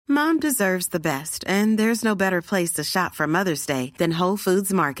Mom deserves the best, and there's no better place to shop for Mother's Day than Whole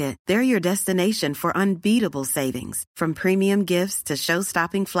Foods Market. They're your destination for unbeatable savings, from premium gifts to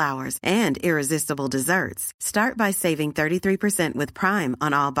show-stopping flowers and irresistible desserts. Start by saving 33% with Prime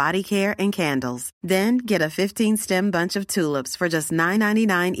on all body care and candles. Then get a 15-stem bunch of tulips for just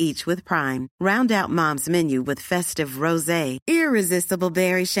 $9.99 each with Prime. Round out Mom's menu with festive rosé, irresistible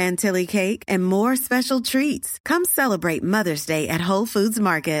berry chantilly cake, and more special treats. Come celebrate Mother's Day at Whole Foods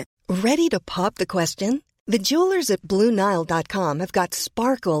Market. Ready to pop the question? The jewelers at BlueNile.com have got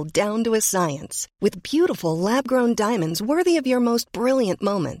sparkle down to a science with beautiful lab-grown diamonds worthy of your most brilliant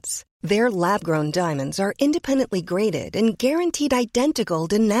moments. Their lab-grown diamonds are independently graded and guaranteed identical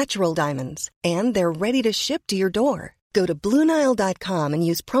to natural diamonds, and they're ready to ship to your door. Go to BlueNile.com and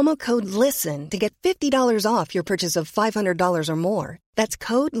use promo code LISTEN to get $50 off your purchase of $500 or more. That's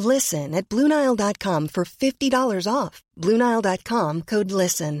code LISTEN at BlueNile.com for $50 off. BlueNile.com, code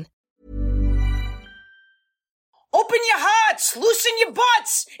LISTEN. Open your hearts, loosen your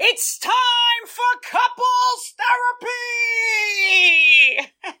butts. It's time for couples therapy.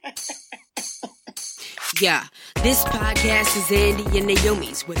 Yeah, this podcast is Andy and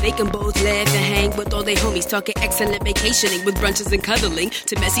Naomi's, where they can both laugh and hang with all their homies, talking excellent vacationing with brunches and cuddling,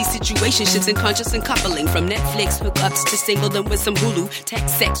 to messy situationships and conscious and coupling, from Netflix hookups to singledom with some Hulu,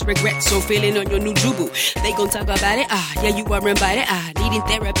 text, sex, regrets, or feeling on your new jubu. They gon' talk about it, yeah, you are invited, needing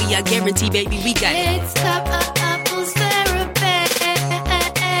therapy, I guarantee, baby, we got it. It's couples therapy.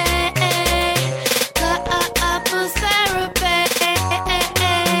 Couples therapy.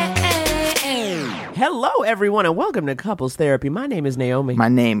 Hello, everyone, and welcome to Couples Therapy. My name is Naomi. My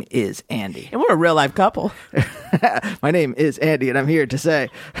name is Andy. And we're a real-life couple. My name is Andy, and I'm here to say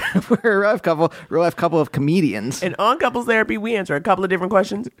we're a real life couple of comedians. And on Couples Therapy, we answer a couple of different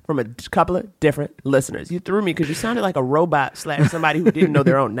questions from a couple of different listeners. You threw me because you sounded like a robot / somebody who didn't know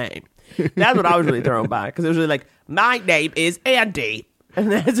their own name. That's what I was really thrown by, because it was really like, my name is Andy.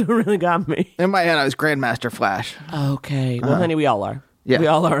 And that's what really got me. In my head, I was Grandmaster Flash. Okay. Well, honey, we all are. Yeah. We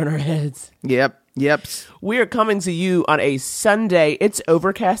all are in our heads. Yep. We are coming to you on a Sunday. It's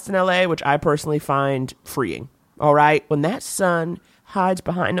overcast in LA, which I personally find freeing. All right? When that sun hides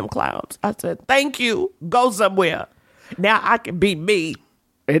behind them clouds, I said, thank you. Go somewhere. Now I can be me.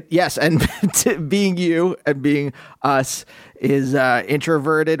 Yes, and being you and being us is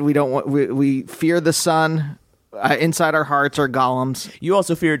introverted. We fear the sun. Inside our hearts are golems. You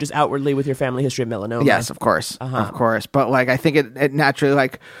also fear just outwardly with your family history of melanoma. Yes, of course. Of course. But like, I think it naturally,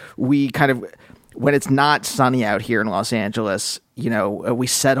 like, we kind of, when it's not sunny out here in Los Angeles, you know, we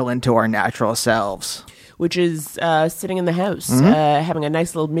settle into our natural selves. Which is sitting in the house, having a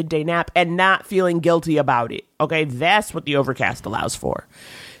nice little midday nap and not feeling guilty about it. Okay, that's what the overcast allows for.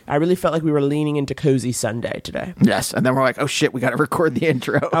 I really felt like we were leaning into Cozy Sunday today. Yes, and then we're like, oh shit, we got to record the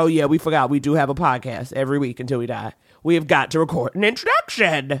intro. Oh yeah, we forgot. We do have a podcast every week until we die. We have got to record an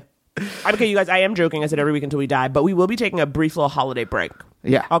introduction. Okay, you guys, I am joking. I said every week until we die, but we will be taking a brief little holiday break.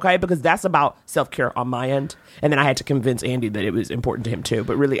 Yeah. Okay, because that's about self-care on my end. And then I had to convince Andy that it was important to him too.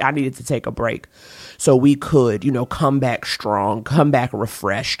 But really, I needed to take a break so we could, you know, come back strong, come back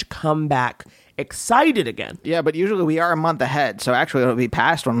refreshed, come back excited again. Yeah, but usually we are a month ahead, so actually it'll be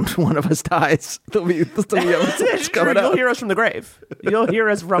past when one of us dies. There'll be episodes coming up. You'll hear us from the grave. You'll hear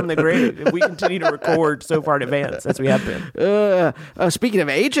us from the grave if we continue to record so far in advance as we have been. Speaking of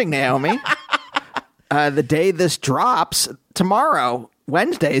aging, Naomi, the day this drops, tomorrow,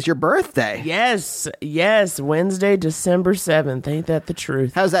 Wednesday, is your birthday. Yes, Wednesday, December 7th. Ain't that the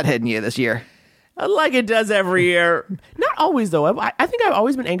truth? How's that hitting you this year? Like it does every year. Not always, though. I think I've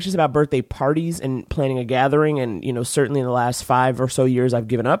always been anxious about birthday parties and planning a gathering. And, you know, certainly in the last 5 or so years, I've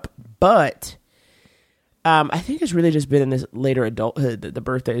given up. But I think it's really just been in this later adulthood that the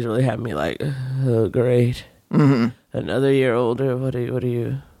birthdays really have me like, oh, great. Mm-hmm. Another year older. What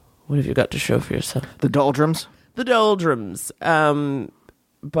have you got to show for yourself? The doldrums? The doldrums.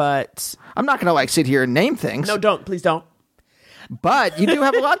 But I'm not going to sit here and name things. No, don't. Please don't. But you do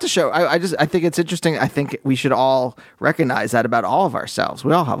have a lot to show. I think it's interesting. I think we should all recognize that about all of ourselves.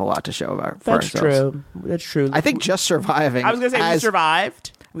 We all have a lot to show for ourselves. That's true. I think just surviving. I was going to say we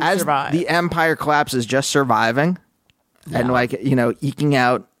survived. The empire collapses, just surviving and eking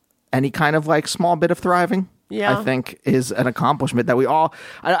out any kind of small bit of thriving. Yeah. I think is an accomplishment that we all.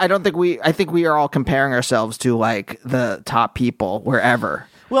 I think we are all comparing ourselves to the top people wherever.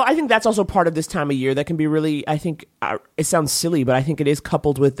 Well, I think that's also part of this time of year that can be really, I think, it sounds silly, but I think it is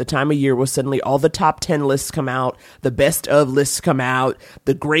coupled with the time of year where suddenly all the top 10 lists come out, the best of lists come out,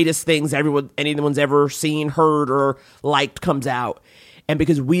 the greatest things anyone's ever seen, heard, or liked comes out. And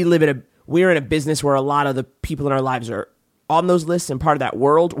because we're in a business where a lot of the people in our lives are on those lists and part of that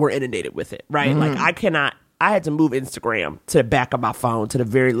world, we're inundated with it, right? Like I had to move Instagram to the back of my phone to the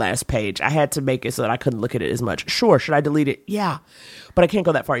very last page. I had to make it so that I couldn't look at it as much. Sure, should I delete it? Yeah, but I can't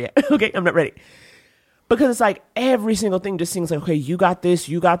go that far yet. Okay, I'm not ready. Because it's like every single thing just seems like, okay, you got this,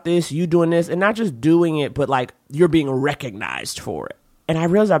 you doing this, and not just doing it, but like you're being recognized for it. And I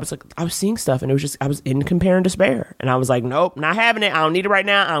realized I was seeing stuff, and it was just, I was in compare and despair. And I was like, nope, not having it. I don't need it right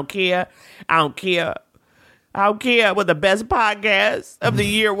now. I don't care. I don't care what the best podcast of the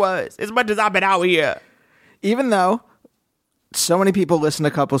year was, as much as I've been out here. Even though so many people listen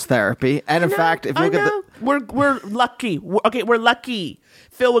to couples therapy, and in fact, if you look at we're lucky. We're lucky,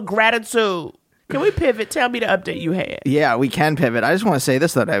 filled with gratitude. Can we pivot? Tell me the update you had. Yeah, we can pivot. I just want to say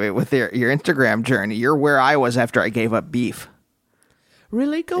this though, David, with your Instagram journey, you're where I was after I gave up beef.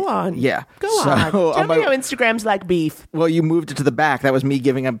 Really? Go on. Yeah. Go on. Tell me how Instagram's like beef. Well, you moved it to the back. That was me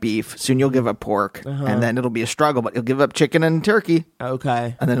giving up beef. Soon you'll give up pork, and then it'll be a struggle. But you'll give up chicken and turkey.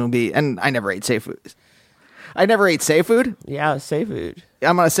 Okay. And then it'll be. And I never ate safe food. I never ate safe food. Yeah, safe food.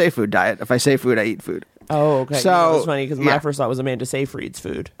 I'm on a safe food diet. If I say food, I eat food. Oh, okay. So it's funny because my first thought was Amanda Seyfried's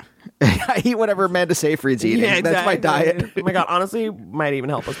food. I eat whatever Amanda Seyfried's eating. Yeah, exactly. That's my diet. Oh my God, honestly, might even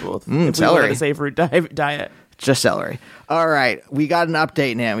help us both. Celery. A Seyfried diet. Just celery. All right. We got an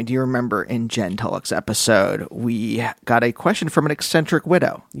update now. Do you remember in Jen Tulloch's episode, we got a question from an eccentric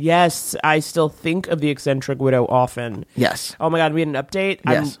widow? Yes. I still think of the eccentric widow often. Yes. Oh my God, we had an update?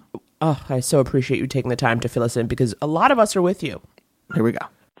 Yes. I so appreciate you taking the time to fill us in because a lot of us are with you. Here we go.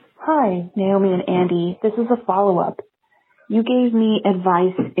 Hi, Naomi and Andy. This is a follow-up. You gave me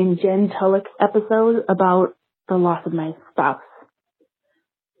advice in Jen Tulloch's episode about the loss of my spouse.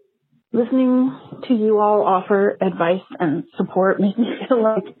 Listening to you all offer advice and support made me feel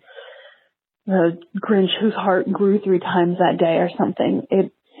like the Grinch whose heart grew 3 times that day or something.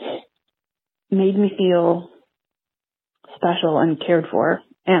 It made me feel special and cared for,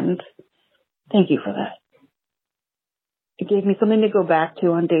 and thank you for that. It gave me something to go back to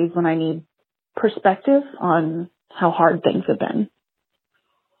on days when I need perspective on how hard things have been.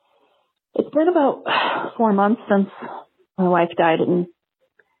 It's been about 4 months since my wife died, and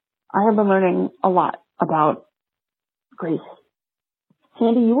I have been learning a lot about grief.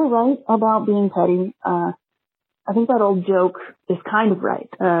 Sandy, you were right about being petty. I think that old joke is kind of right.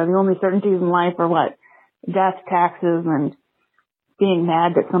 The only certainties in life are what? Death, taxes, and being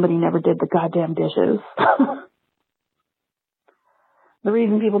mad that somebody never did the goddamn dishes. The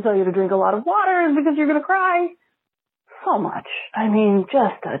reason people tell you to drink a lot of water is because you're going to cry so much. I mean,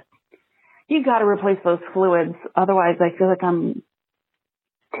 you got to replace those fluids. Otherwise, I feel like I'm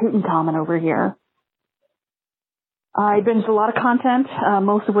Tutankhamun over here. I binged a lot of content,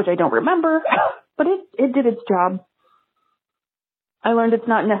 most of which I don't remember, but it did its job. I learned it's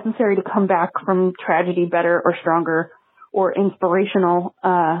not necessary to come back from tragedy better or stronger or inspirational.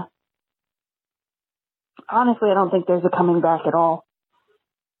 Honestly, I don't think there's a coming back at all.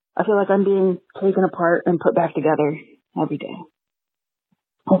 I feel like I'm being taken apart and put back together every day.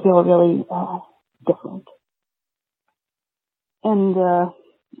 I feel really different. And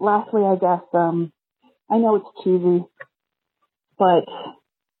lastly, I guess, I know it's cheesy, but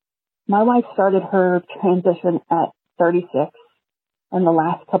my wife started her transition at 36, and the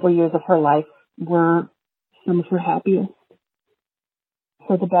last couple of years of her life were some of her happiest.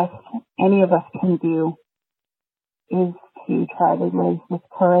 So the best any of us can do is to try to live with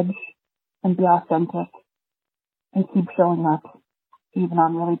courage and be authentic and keep showing up even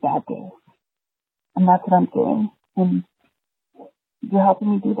on really bad days. And that's what I'm doing. And you're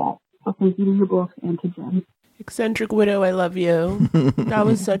helping me do that. So thank you to you both and to Jen. Eccentric widow, I love you. That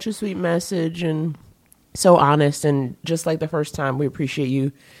was such a sweet message and so honest. And just like the first time, we appreciate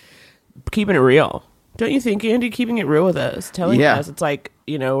you keeping it real. Don't you think, Andy, keeping it real with us? Telling us, it's like,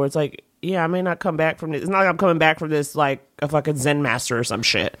 it's like, yeah, I may not come back from this. It's not like I'm coming back from this like a fucking Zen master or some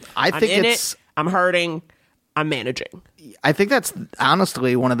shit. I think I'm in it. I'm hurting. I'm managing. I think that's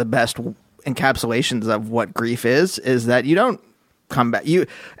honestly one of the best encapsulations of what grief is that you don't come back.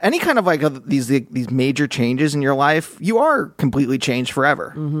 Any kind of like these major changes in your life, you are completely changed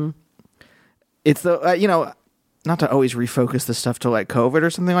forever. Mm-hmm. It's the not to always refocus this stuff to like COVID or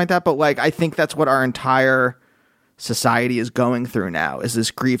something like that, but like I think that's what our entire society is going through now is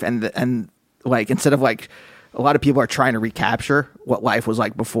this grief and like instead of like a lot of people are trying to recapture what life was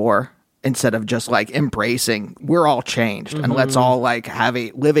like before instead of just like embracing we're all changed and let's all like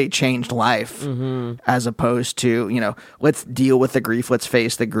live a changed life as opposed to let's deal with the grief, let's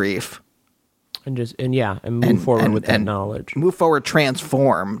face the grief and move forward with that knowledge, move forward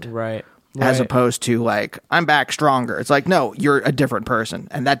transformed, right. As opposed to like I'm back stronger. It's like no, you're a different person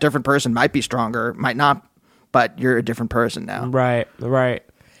and that different person might be stronger, might not but you're a different person now. Right.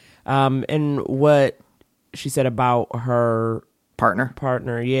 And what she said about her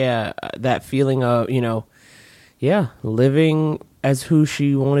partner, yeah, that feeling of, living as who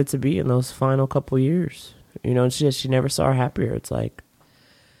she wanted to be in those final couple years. And she never saw her happier. It's like,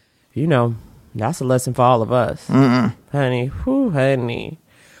 that's a lesson for all of us. Honey,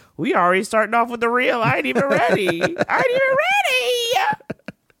 we already starting off with the real. I ain't even ready.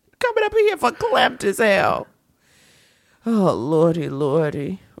 Coming up here for clamped as hell. Oh,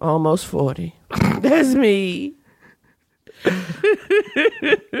 lordy. Almost 40. That's me.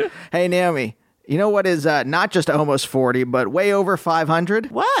 Hey, Naomi, you know what is not just almost 40, but way over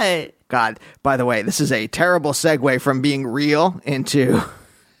 500? What? God, by the way, this is a terrible segue from being real into.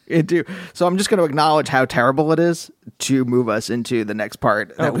 So I'm just going to acknowledge how terrible it is to move us into the next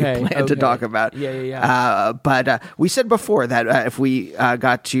part that we plan to talk about. Yeah. But we said before that if we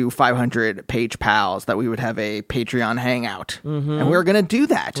got to 500 page pals, that we would have a Patreon hangout. And we're going to do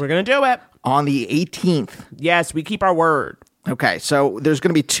that. We're going to do it. On the 18th. Yes, we keep our word. Okay, so there's going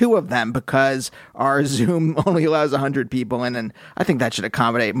to be 2 of them because our Zoom only allows 100 people in, and I think that should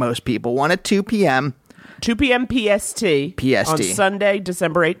accommodate most people. One at 2 p.m., 2 p.m. PST. On Sunday,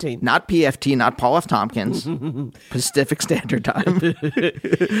 December 18th. Not PFT, not Paul F. Tompkins. Pacific Standard Time.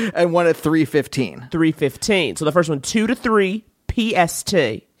 And one at 3:15. 3:15. So the first one, 2 to 3 PST.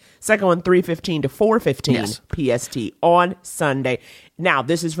 Second one, 3:15 to 4:15 PST on Sunday. Now,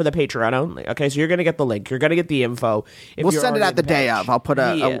 this is for the Patreon only. Okay, so you're going to get the link. You're going to get the info. We'll send it out the day of. I'll put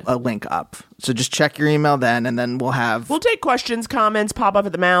a link up. So just check your email then, and then we'll take questions, comments, pop up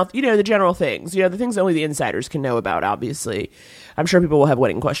at the mouth. The general things. The things only the insiders can know about, obviously. I'm sure people will have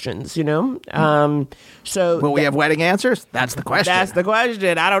wedding questions, So will we have wedding answers? That's the question. That's the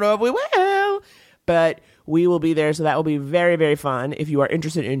question. I don't know if we will. But we will be there, so that will be very, very fun. If you are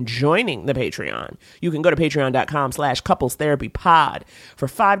interested in joining the Patreon, you can go to patreon.com/couplestherapypod. For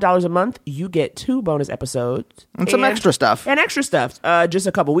 $5 a month, you get 2 bonus episodes. And some extra stuff. Just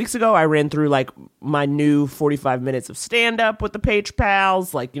a couple weeks ago, I ran through my new 45 minutes of stand-up with the Page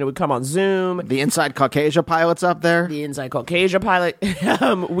Pals. We come on Zoom. The Inside Caucasia pilot's up there. The Inside Caucasia pilot.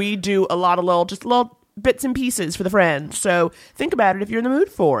 We do a lot of little bits and pieces for the friends. So think about it if you're in the mood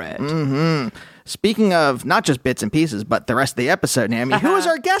for it. Mm-hmm. Speaking of not just bits and pieces, but the rest of the episode, Naomi, who is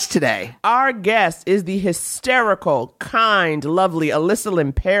our guest today? Our guest is the hysterical, kind, lovely Alyssa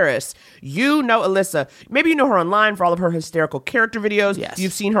Lynn Paris. You know Alyssa. Maybe you know her online for all of her hysterical character videos. Yes.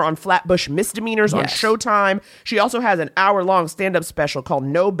 You've seen her on Flatbush Misdemeanors on Showtime. She also has an hour-long stand-up special called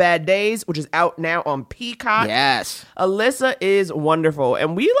No Bad Days, which is out now on Peacock. Yes. Alyssa is wonderful.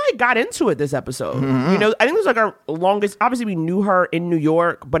 And we got into it this episode. I think this was our longest. Obviously, we knew her in New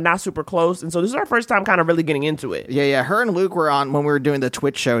York, but not super close. And so this is our first time kind of really getting into it. Yeah. Her and Luke were on when we were doing the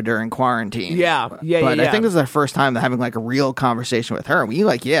Twitch show during quarantine. Yeah. But I think this is our first time having a real conversation with her. And we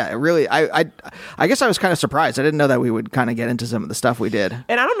really, I guess I was kind of surprised. I didn't know that we would kind of get into some of the stuff we did.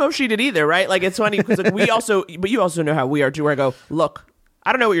 And I don't know if she did either, right? It's funny because but you also know how we are too, where I go, look,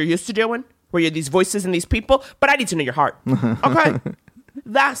 I don't know what you're used to doing, where you have these voices and these people, but I need to know your heart. Okay?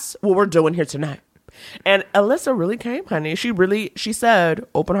 That's what we're doing here tonight. And Alyssa really came, honey. She said,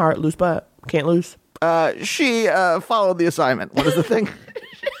 open heart, loose butt. Can't lose. She followed the assignment. What is the thing?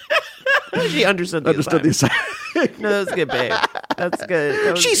 She understood the assignment. No, that's good, babe. That's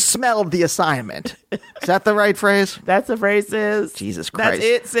good. She smelled the assignment. Is that the right phrase? That's the phrase, sis. Jesus Christ. That's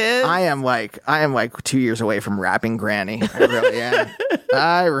it, sis. I am 2 years away from rapping Granny. I really am.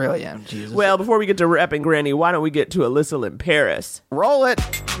 I really am. Jesus. Well, before we get to rapping Granny, why don't we get to Alyssa Lynn Paris? Roll it.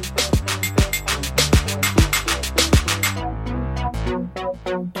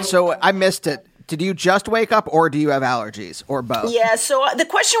 So I missed it. Did you just wake up or do you have allergies or both? Yeah, so the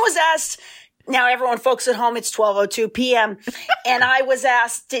question was asked. Now, everyone, folks at home, it's 12:02 p.m. And I was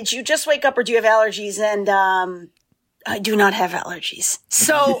asked, did you just wake up or do you have allergies? And I do not have allergies.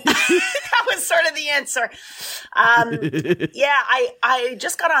 So that was sort of the answer. I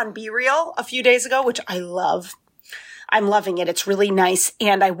just got on Be Real a few days ago, which I love. I'm loving it. It's really nice.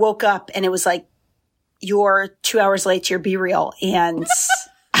 And I woke up and it was like, you're 2 hours late to your Be Real. And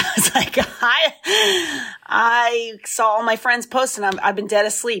I was like, I saw all my friends post and I've been dead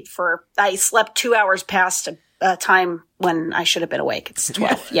asleep I slept 2 hours past a time when I should have been awake. It's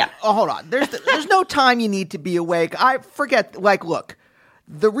 12. Yeah. Oh, hold on. There's no time you need to be awake. I forget, look,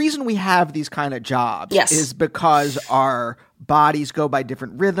 the reason we have these kind of jobs is because our bodies go by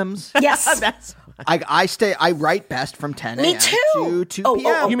different rhythms. Yes. I write best from 10 a.m. to 2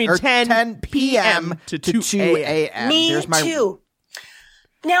 p.m. You mean 10 p.m. to 2 a.m. Me too.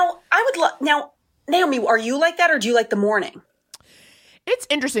 Now, Naomi, are you like that or do you like the morning? It's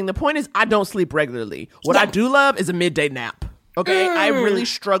interesting. The point is, I don't sleep regularly. What I do love is a midday nap. Okay, I really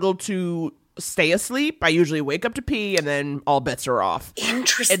struggle to stay asleep. I usually wake up to pee, and then all bets are off.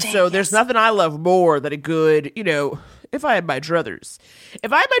 Interesting. And so there's nothing I love more than a good, if I had my druthers.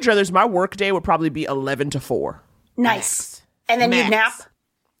 If I had my druthers, my work day would probably be 11 to 4. Nice. And then you nap?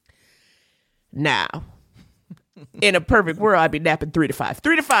 Now, in a perfect world, I'd be napping 3 to 5.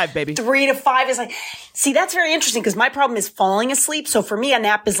 3 to 5, baby. 3 to 5 is like, see, that's very interesting because my problem is falling asleep. So for me, a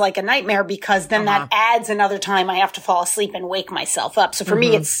nap is like a nightmare because then that adds another time I have to fall asleep and wake myself up. So for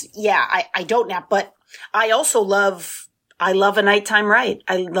me, it's, I don't nap, but I also love a nighttime write.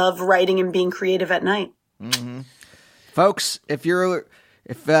 I love writing and being creative at night. Mm-hmm. Folks, if you're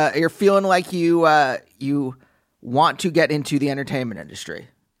feeling like you want to get into the entertainment industry.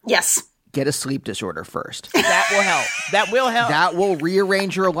 Yes. Get a sleep disorder first. That will help. That will help. That will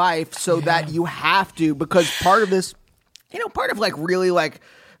rearrange your life so that you have to, because part of this, part of really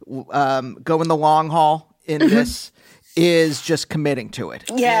going the long haul in this is just committing to it.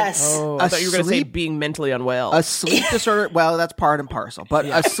 Yes. Oh, I thought you were going to say being mentally unwell. A sleep disorder, well, that's part and parcel. But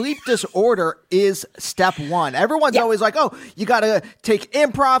a sleep disorder is step one. Everyone's always like, oh, you got to take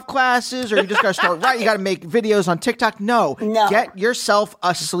improv classes or you just got to start writing. You got to make videos on TikTok. No. Get yourself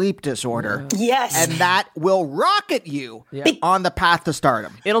a sleep disorder. Yes. And that will rocket you on the path to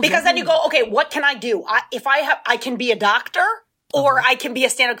stardom. Because then you go, okay, what can I do? I can be a doctor. Or I can be a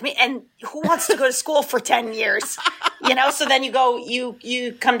stand-up comedian. And who wants to go to school for 10 years? So then you go,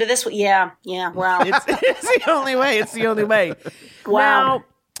 you come to this. Yeah, wow. It's the only way. It's the only way. Wow.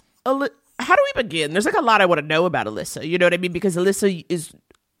 Now, how do we begin? There's a lot I want to know about Alyssa. You know what I mean? Because Alyssa is,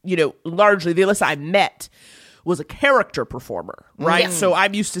 largely the Alyssa I met was a character performer, right? Yes. So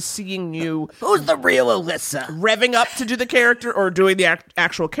I'm used to seeing you. Who's the real Alyssa? Revving up to do the character or doing the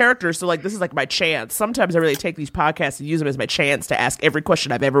actual character. So this is my chance. Sometimes I really take these podcasts and use them as my chance to ask every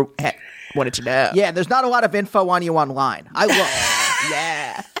question I've ever wanted to know. Yeah, there's not a lot of info on you online. I love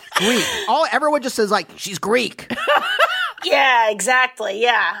yeah. Greek. Everyone just says she's Greek. Yeah, exactly.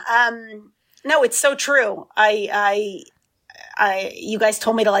 Yeah. No, it's so true. You guys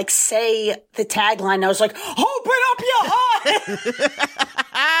told me to say the tagline. I was like, open up your heart.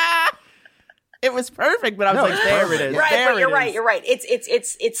 It was perfect, but I was there it is. Right, there but you're right. You're right.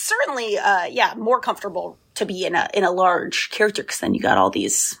 It's certainly more comfortable to be in a large character because then you got all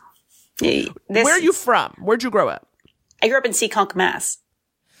these. Where are you from? Where'd you grow up? I grew up in Seekonk, Mass.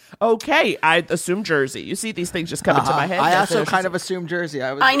 Okay, I assume Jersey. You see these things just come into my head. I also kind of assumed Jersey.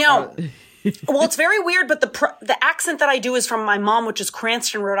 I know. Well, it's very weird, but the accent that I do is from my mom, which is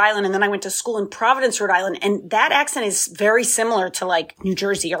Cranston, Rhode Island, and then I went to school in Providence, Rhode Island, and that accent is very similar to New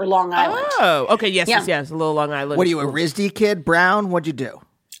Jersey or Long Island. Oh, okay, yes, a little Long Island. What are you, a RISD kid, Brown? What'd you do?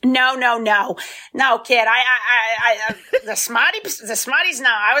 No, kid. I the Smarties. No,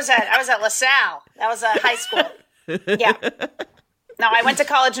 I was at LaSalle. That was high school. Yeah. No, I went to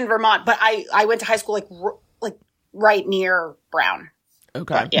college in Vermont, but I went to high school right near Brown.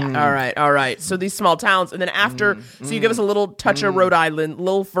 Okay. But, yeah. All right. So these small towns, and then after, so you give us a little touch of Rhode Island,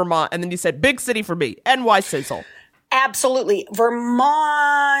 little Vermont, and then you said big city for me. NY Sizzle. Absolutely.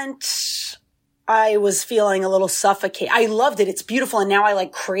 Vermont, I was feeling a little suffocated. I loved it. It's beautiful. And now I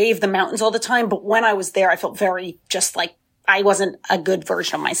crave the mountains all the time. But when I was there, I felt very just I wasn't a good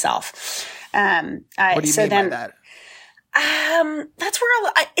version of myself. What do you mean by that? That's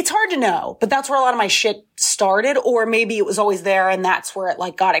where it's hard to know, but that's where a lot of my shit started, or maybe it was always there and that's where it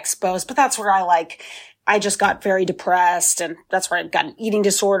got exposed. But that's where I just got very depressed, and that's where I got an eating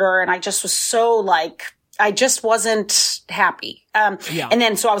disorder, and I just was so I just wasn't happy. And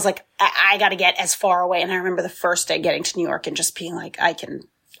then so I was I got to get as far away. And I remember the first day getting to New York and just being I can.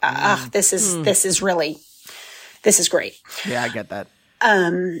 This is great. Yeah, I get that.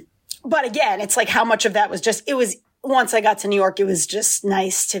 But again, it's how much of that was just it was. Once I got to New York, it was just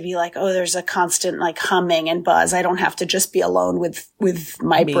nice to be oh, there's a constant humming and buzz. I don't have to just be alone with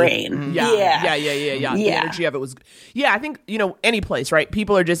my brain. Mm-hmm. Yeah. The energy of it was, I think, any place, right?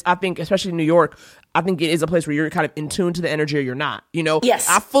 People are just, I think, especially in New York, I think it is a place where you're kind of in tune to the energy or you're not, Yes.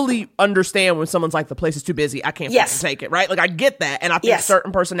 I fully understand when someone's the place is too busy. I can't fucking take it, right? I get that. And I think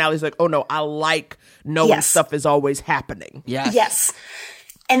certain personalities oh no, I like knowing stuff is always happening. Yes.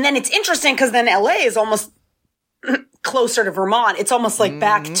 And then it's interesting because then LA is almost closer to Vermont. It's almost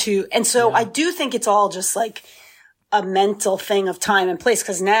back to, and so I do think it's all just a mental thing of time and place.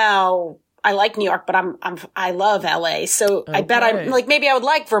 Cause now I like New York, but I love LA. So I bet maybe I would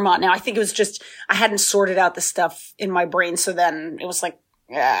like Vermont now. I think it was just, I hadn't sorted out the stuff in my brain. So then it was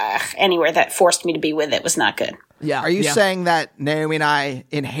anywhere that forced me to be with it was not good. Yeah. Are you saying that Naomi and I,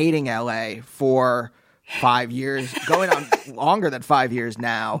 in hating LA for 5 years, going on longer than 5 years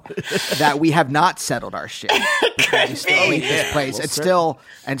now, that we have not settled our shit. Because we still hate this place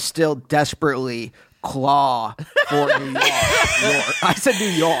and still desperately claw for New York. I said New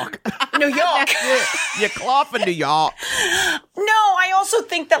York. New York. You claw for New York. No, I also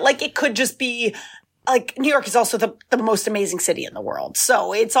think that like it could just be like New York is also the most amazing city in the world.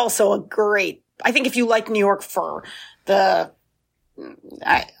 So it's also a great, I think if you like New York for the,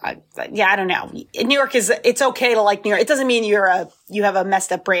 I don't know. New York it's okay to like New York. It doesn't mean you have a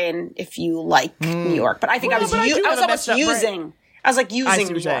messed up brain if you like New York. But I think I was using New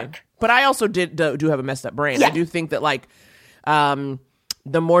York. But I also do have a messed up brain. Yeah. I do think that like,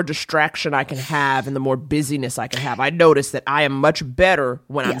 the more distraction I can have and the more busyness I can have, I notice that I am much better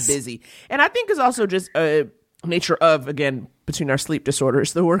when I'm busy. And I think it's also just a nature of, again, between our sleep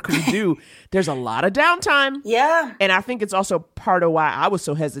disorders, the work we do, there's a lot of downtime. Yeah. And I think it's also part of why I was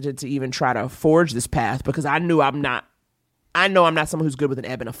so hesitant to even try to forge this path, because I know I'm not someone who's good with an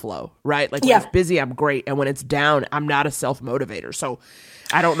ebb and a flow, right? Like when it's busy, I'm great. And when it's down, I'm not a self-motivator. So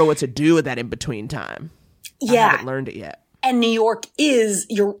I don't know what to do with that in-between time. Yeah. I haven't learned it yet. And New York is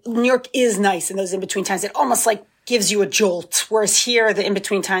nice in those in-between times. It almost like gives you a jolt. Whereas here, the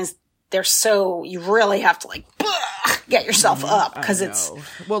in-between times, you really have to like get yourself up because it's.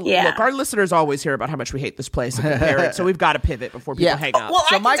 Well, look, our listeners always hear about how much we hate this place and compare it. So we've got to pivot before people hang up. Well,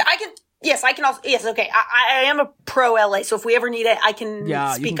 so I can also, yes, okay. I am a pro LA. So if we ever need it, I can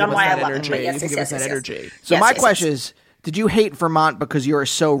speak on why I love it. But you can give us that energy. So my question is, did you hate Vermont because you are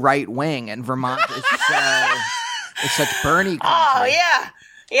so right wing and Vermont is so it's such Bernie country? Oh yeah.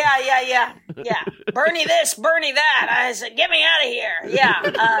 Bernie this, Bernie that. I said, get me out of here. Yeah.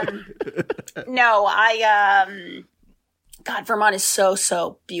 No, God, Vermont is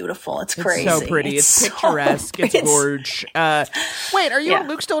so beautiful. It's crazy. It's so pretty. It's picturesque. It's gorge. Wait, are you and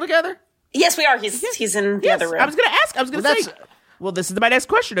Luke still together? Yes, we are. He's in the other room. I was going to say. Well, this is my next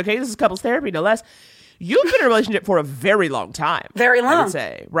question. Okay, this is couples therapy, no less. You've been in a relationship for a very long time. Very long. I would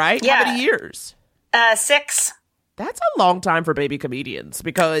say, right? Yeah. How many years? 6. That's a long time for baby comedians,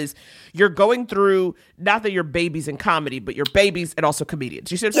 because you're going through, not that you're babies in comedy, but you're babies and also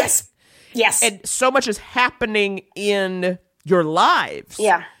comedians. You see what I'm saying? Yes. And so much is happening in your lives.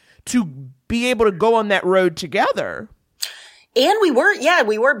 Yeah. To be able to go on that road together. And we were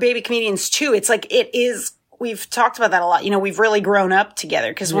baby comedians too. It's like, we've talked about that a lot. You know, we've really grown up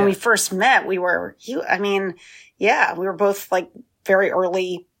together, because when we first met, we were both like very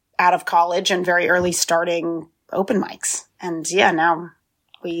early out of college and very early starting open mics. And now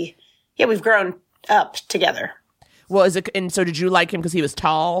we've grown up together. Well, and so did you like him because he was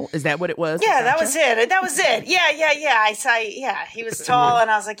tall? Is that what it was? Yeah, that was it. Yeah. He was tall,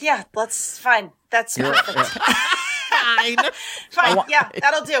 and I was like, yeah, fine. That's perfect. Fine. Yeah,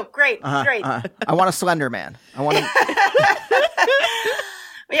 that'll do. Great. Great. I want a slender man.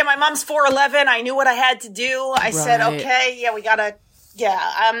 Yeah, my mom's 4'11". I knew what I had to do. I said, okay, we gotta,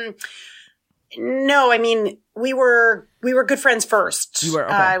 no, I mean, we were good friends first. You were,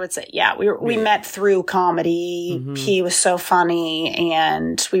 okay. I would say, we met through comedy. Mm-hmm. He was so funny,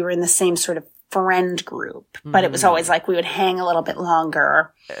 and we were in the same sort of friend group, but it was always like we would hang a little bit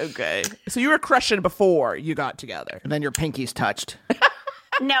longer. Okay. So you were crushing before you got together. And then your pinkies touched.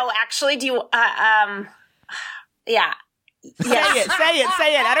 No, actually, do you, yeah. Say it.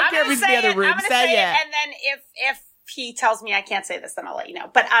 I don't care if he's in the other room. Say it. And then if he tells me I can't say this, then I'll let you know.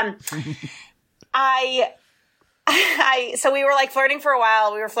 But so we were like flirting for a while.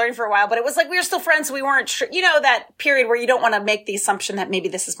 But it was like we were still friends. So we weren't sure, that period where you don't want to make the assumption that maybe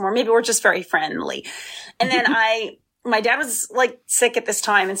this is more. Maybe we're just very friendly. And then my dad was like sick at this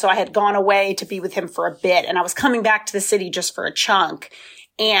time. And so I had gone away to be with him for a bit. And I was coming back to the city just for a chunk.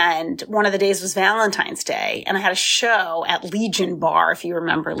 And one of the days was Valentine's Day. And I had a show at Legion Bar, if you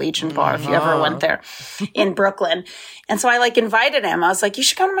remember Legion Bar, if you ever went there in Brooklyn. And so I like invited him. I was like, you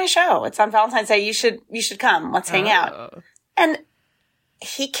should come to my show. It's on Valentine's Day. You should come. Let's hang out. And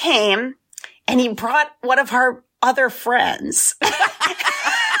he came, and he brought one of our other friends.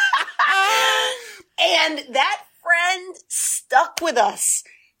 And that friend stuck with us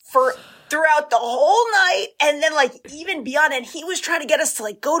throughout the whole night, and then like even beyond. And he was trying to get us to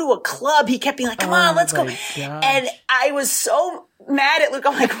like go to a club. He kept being like, come on, let's go. Gosh. And I was so mad at Luke.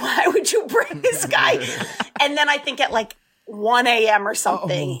 I'm like, why would you bring this guy? And then I think at like 1 a.m. or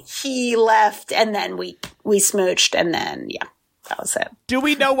something, he left, and then we smooched, and then that was it. Do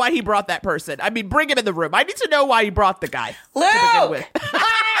we know why he brought that person? I mean, bring him in the room. I need to know why he brought the guy. Luke! To begin with.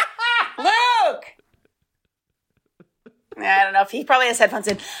 Luke! I don't know if he probably has headphones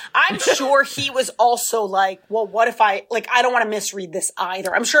in. I'm sure he was also like, well, what if I don't want to misread this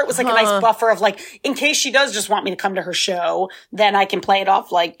either. I'm sure it was like a nice buffer of like, in case she does just want me to come to her show, then I can play it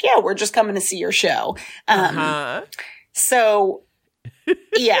off like, yeah, we're just coming to see your show. So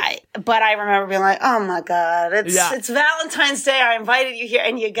yeah, but I remember being like, oh my God, it's Valentine's Day. I invited you here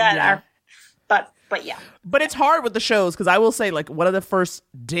and you got our, but yeah. But it's hard with the shows because I will say, like, one of the first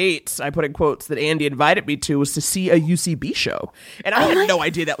dates, I put in quotes, that Andy invited me to was to see a UCB show. And I had no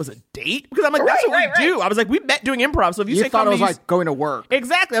idea that was a date because I'm like, that's what we do. I was like, we met doing improv. So if you say thought it was like going to work.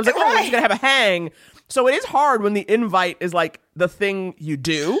 Exactly. I was like, oh, we're just going to have a hang. So it is hard when the invite is like the thing you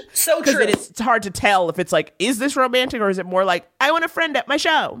do. So true. Because it's hard to tell if it's like, is this romantic or is it more like, I want a friend at my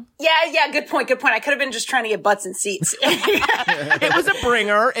show? Yeah. Good point. I could have been just trying to get butts and seats. It was a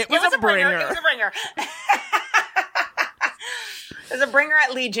bringer. It was a bringer. There's a bringer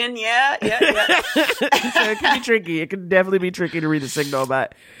at Legion. Yeah. So it can be tricky. It can definitely be tricky to read the signal.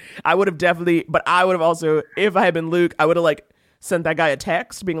 But I would have also, if I had been Luke, I would have like sent that guy a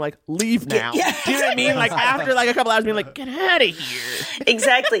text being like, leave now. Yeah, do you know what I mean? Like after like a couple hours being like, get out of here.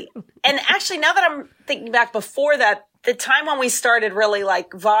 Exactly. And actually, now that I'm thinking back before that, the time when we started really like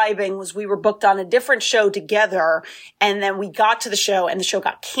vibing was we were booked on a different show together. And then we got to the show and the show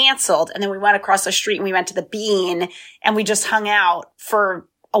got canceled. And then we went across the street and we went to the Bean and we just hung out for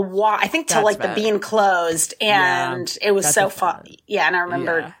a while. I think till like the Bean closed and it was so fun. Yeah. And I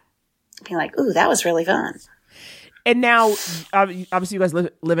remember being like, ooh, that was really fun. And now, obviously, you guys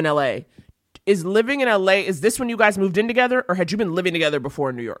live in LA. Is living in LA, is this when you guys moved in together, or had you been living together before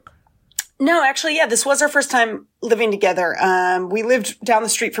in New York? No, actually, yeah, this was our first time living together. We lived down the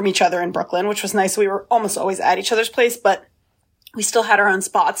street from each other in Brooklyn, which was nice. We were almost always at each other's place, but we still had our own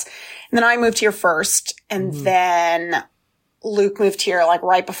spots. And then I moved here first, and then Luke moved here like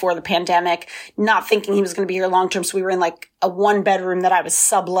right before the pandemic, not thinking he was going to be here long term. So we were in like a 1-bedroom that I was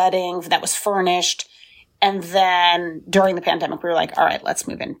subletting that was furnished. And then during the pandemic, we were like, all right, let's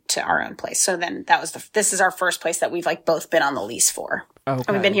move into our own place. So then this is our first place that we've like both been on the lease for. Okay.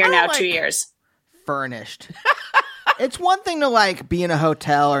 And we've been here now 2 years. Furnished. It's one thing to like be in a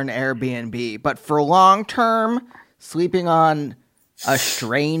hotel or an Airbnb, but for long term, sleeping on a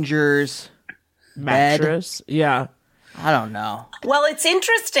stranger's mattress. Bed, yeah. I don't know. Well, it's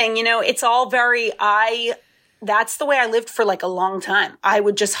interesting. You know, it's all very, that's the way I lived for like a long time. I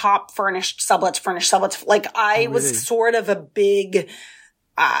would just hop furnished sublets. Like I was sort of a big,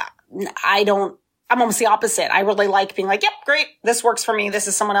 I'm almost the opposite. I really like being like, yep, great. This works for me. This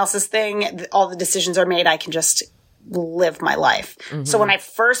is someone else's thing. All the decisions are made. I can just live my life. Mm-hmm. So when I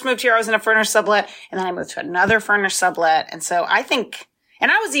first moved here, I was in a furnished sublet and then I moved to another furnished sublet. And so I think,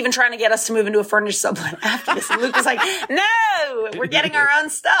 and I was even trying to get us to move into a furnished sublet after this. And Luke was like, no, we're getting our own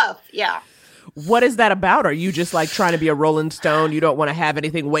stuff. Yeah. What is that about? Are you just like trying to be a Rolling Stone? You don't want to have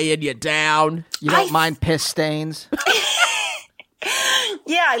anything weighing you down? You don't mind piss stains?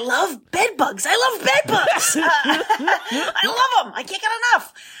 Yeah, I love bed bugs. I love them. I can't get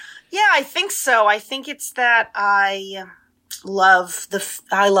enough. Yeah, I think so. I think it's that I love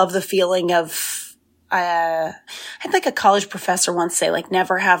the feeling of, I had like a college professor once say like,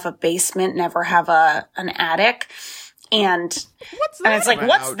 never have a basement, never have an attic. And it's like,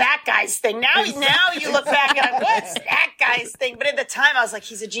 what's that guy's thing? Now you look back and like, what's that guy's thing? But at the time I was like,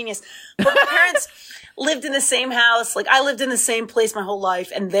 he's a genius. But my parents lived in the same house. Like I lived in the same place my whole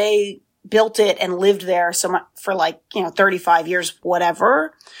life and they built it and lived there for like, 35 years,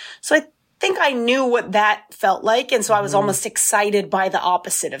 whatever. So I think I knew what that felt like. And so I was almost excited by the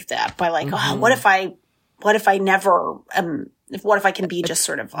opposite of that, by like, oh, what if I never, what if I can be just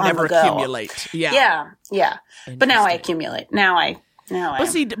sort of on never the go? Accumulate. Yeah. But now I accumulate. But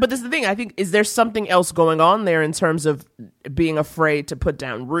this is the thing. I think, is there something else going on there in terms of being afraid to put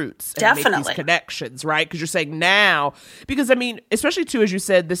down roots and make these connections, right? Because you're saying now, because I mean, especially too, as you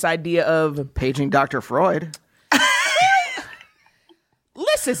said, this idea of paging Dr. Freud.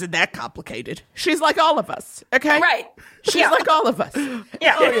 Liz isn't that complicated. She's like all of us, okay? Right. She's like all of us.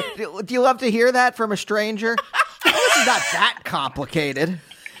 Yeah. Oh, do you love to hear that from a stranger? This is not that complicated.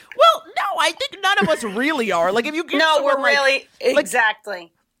 Well, no, I think none of us really are. Like, if you get we're really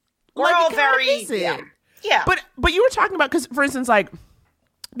exactly. We're all very yeah. But you were talking about because, for instance, like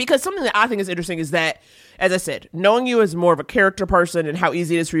because something that I think is interesting is that, as I said, knowing you as more of a character person and how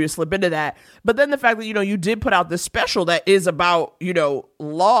easy it is for you to slip into that. But then the fact that you did put out this special that is about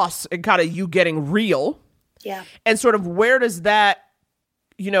loss and kind of you getting real. Yeah. And sort of where does that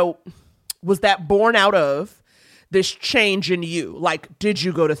was that born out of this change in you? Like, did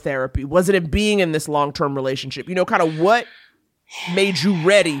you go to therapy? Was it in being in this long-term relationship? Kind of what made you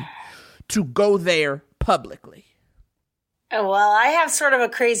ready to go there publicly? Well, I have sort of a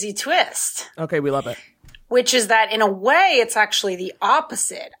crazy twist, Okay, we love it. which is that in a way, it's actually the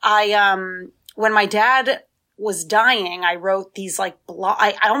opposite. When my dad was dying, I wrote these like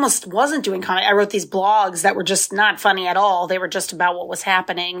I almost wasn't doing comedy. I wrote these blogs that were just not funny at all. They were just about what was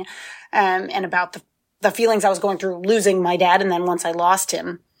happening, and about the feelings I was going through losing my dad. And then once I lost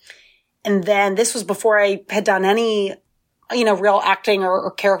him, and then this was before I had done any, real acting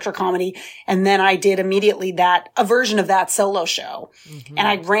or character comedy. And then I did immediately a version of that solo show. Mm-hmm. And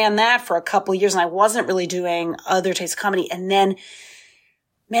I ran that for a couple of years, and I wasn't really doing other types of comedy. And then,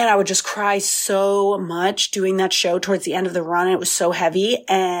 man, I would just cry so much doing that show towards the end of the run. It was so heavy,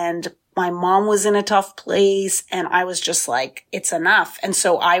 and my mom was in a tough place, and I was just like, it's enough. And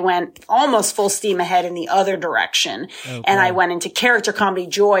so I went almost full steam ahead in the other direction. Okay. And I went into character comedy,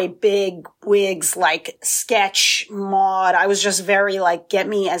 joy, big wigs, like sketch, Maude. I was just very like, get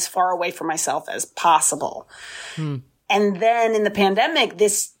me as far away from myself as possible. And then in the pandemic,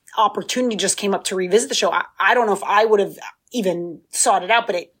 this opportunity just came up to revisit the show. I don't know if I would have even sought it out,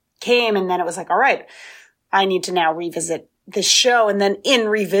 but it came, and then it was like, all right, I need to now revisit this show. And then in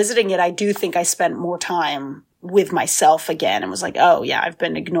revisiting it, I do think I spent more time with myself again and was like, oh yeah, I've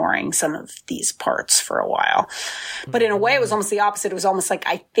been ignoring some of these parts for a while. But in a way, it was almost the opposite. It was almost like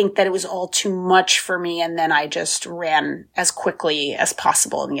I think that it was all too much for me, and then I just ran as quickly as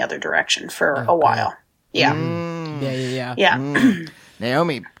possible in the other direction for a while. Yeah. Yeah.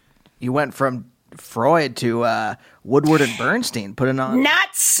 Naomi, you went from Freud to Woodward and Bernstein, putting on. Not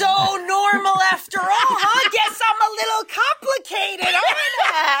so normal after all, huh? Guess I'm a little complicated, aren't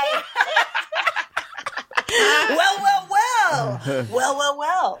I?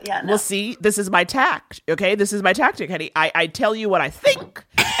 Well. Yeah. No. Well, see, this is my tact. Okay, this is my tactic, honey. I tell you what I think,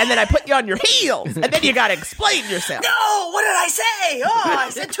 and then I put you on your heels, and then you gotta explain yourself. No, what did I say? Oh, I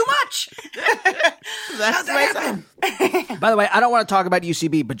said too much. How'd that happen? By the way, I don't want to talk about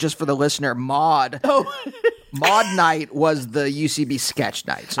UCB, but just for the listener, Maude Night was the UCB sketch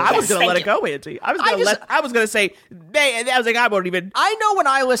night. So I was going to let it go, Auntie. I was going to say, I was like, I won't even. I know when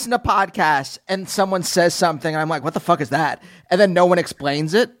I listen to podcasts and someone says something, and I'm like, what the fuck is that? And then no one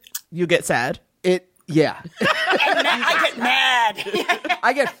explains it. You get sad. Yeah. I get mad.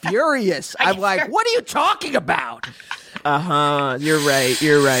 I get furious. I'm like, what are you talking about? You're right.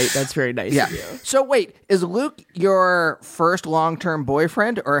 That's very nice of you. So wait, is Luke your first long-term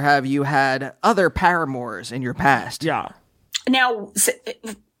boyfriend, or have you had other paramours in your past? Yeah. Now,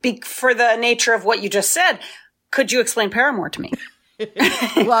 for the nature of what you just said, could you explain paramour to me?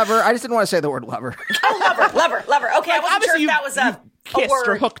 Lover. I just didn't want to say the word lover. Oh, lover. Okay, I wasn't sure if that was a kissed word.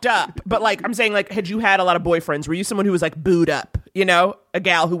 or hooked up, but like I'm saying, like, had you had a lot of boyfriends? Were you someone who was like booed up? A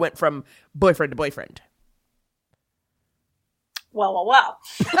gal who went from boyfriend to boyfriend. Well.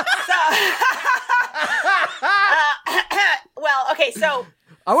 So, okay, so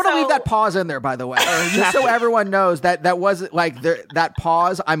I want to leave that pause in there, by the way, just so everyone knows that wasn't like that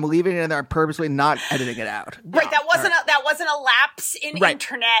pause. I'm leaving it in there. I'm purposely not editing it out. Right, that wasn't a lapse in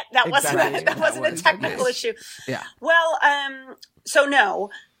internet. That wasn't a technical issue. Yeah. Well, so no,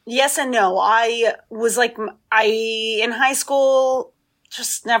 yes and no. I was like, in high school,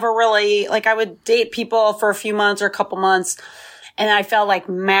 just never really like. I would date people for a few months or a couple months, and I felt like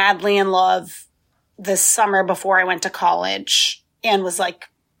madly in love this summer before I went to college, and was like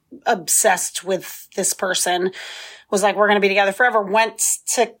obsessed with this person. Was like, we're going to be together forever. Went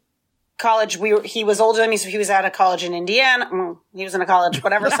to college. He was older than me, so he was out of college in Indiana. He was in a college,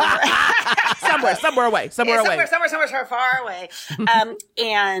 whatever, somewhere away. Somewhere far away.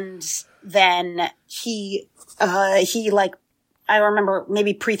 And then he like, I remember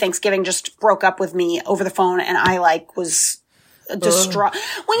maybe pre-Thanksgiving just broke up with me over the phone, and I like was distraught.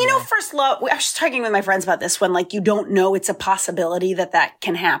 When first love, I was talking with my friends about this, when like you don't know it's a possibility that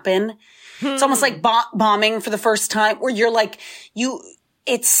can happen. It's almost like bombing for the first time, where you're like,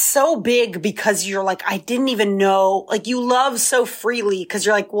 it's so big because you're like, I didn't even know, like you love so freely because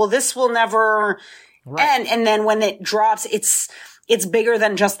you're like, well, this will never end. And then when it drops, it's bigger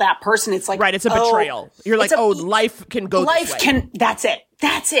than just that person. It's like, right. It's a betrayal. You're like, life can go this way.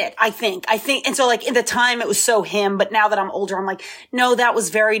 That's it. I think. And so like in the time it was so him, but now that I'm older, I'm like, no, that was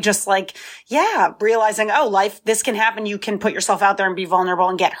very just like, yeah, realizing, life, this can happen. You can put yourself out there and be vulnerable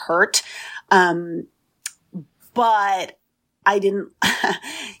and get hurt. But I didn't,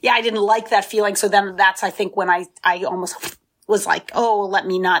 I didn't like that feeling. So then that's, I think, when I almost was like, let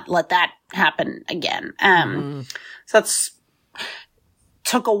me not let that happen again. So that's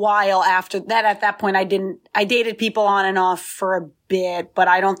took a while after that. At that point, I dated people on and off for a bit, but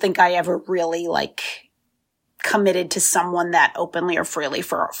I don't think I ever really like committed to someone that openly or freely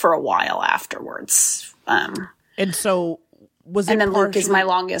for a while afterwards. And so Was it and then Luke is partially- my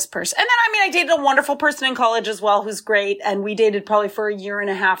longest person. And then, I mean, I dated a wonderful person in college as well, who's great. And we dated probably for a year and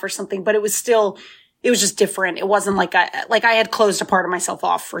a half or something, but it was just different. It wasn't like I had closed a part of myself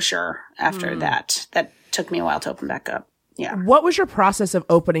off for sure after that. That took me a while to open back up. Yeah. What was your process of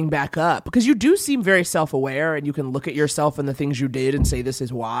opening back up? Because you do seem very self-aware, and you can look at yourself and the things you did and say, this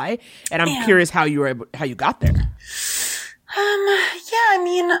is why. And I'm curious how you got there. Yeah, I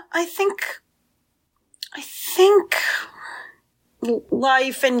mean, I think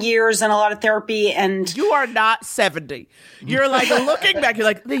life and years and a lot of therapy and You are not 70. You're like looking back. You're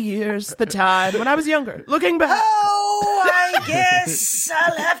like, the years, the time when I was younger. Looking back. oh, I guess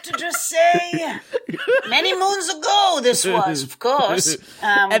I'll have to just say many moons ago this was, of course.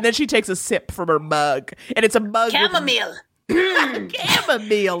 And then she takes a sip from her mug. And it's a mug with Chamomile.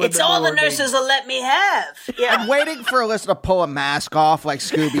 chamomile. It's all the nurses will let me have. Yeah. I'm waiting for Alyssa to pull a mask off like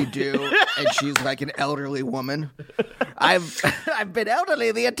Scooby-Doo, and she's like an elderly woman. I've been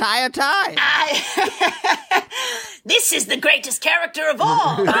elderly the entire time. This is the greatest character of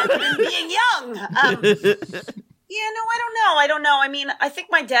all, other than being young. Yeah, no, I don't know. I mean, I think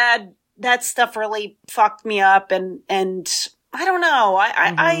my dad, that stuff really fucked me up, and I don't know.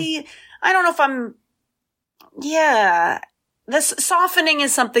 I don't know if I'm. Yeah, this softening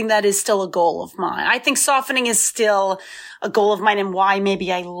is something that is still a goal of mine. I think softening is still a goal of mine, and why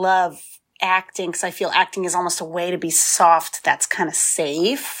maybe I love acting, because I feel acting is almost a way to be soft. That's kind of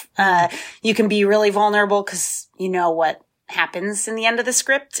safe. You can be really vulnerable because you know what happens in the end of the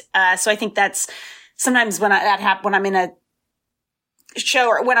script. So I think that's sometimes when when I'm in a show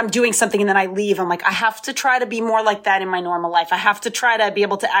or when I'm doing something and then I leave, I'm like, I have to try to be more like that in my normal life. I have to try to be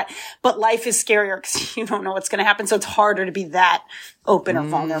able to act, but life is scarier because you don't know what's going to happen. So it's harder to be that open or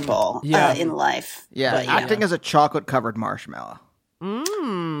vulnerable in life. Yeah, But, acting as a chocolate-covered marshmallow.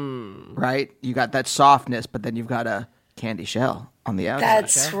 Right? You got that softness, but then you've got a candy shell on the outside.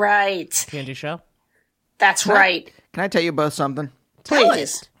 That's right. Candy shell? That's right. Can I tell you both something?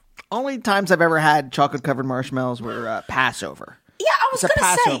 Please. Only times I've ever had chocolate-covered marshmallows were Passover. Yeah, I was It's a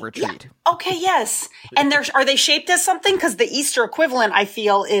going to say. Passover treat. Yeah. Okay, yes. And are they shaped as something? Because the Easter equivalent, I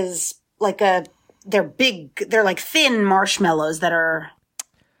feel, is like they're big, they're like thin marshmallows that are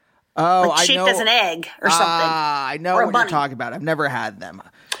like shaped as an egg or something. I know Or a what bunny. you're talking about. I've never had them.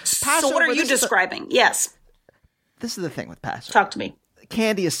 So what are you describing? Yes. This is the thing with Passover. Talk to me.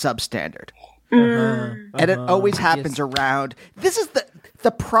 Candy is substandard. And it always happens around. This is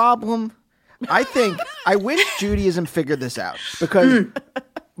the problem. I think I wish Judaism figured this out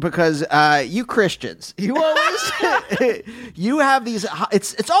because you Christians, you always you have these.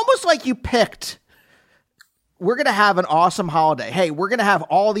 It's almost like you picked. We're gonna have an awesome holiday. Hey, we're gonna have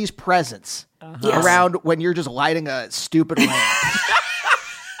all these presents Yes. around when you're just lighting a stupid lamp.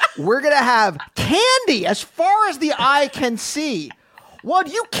 We're gonna have candy as far as the eye can see. Well,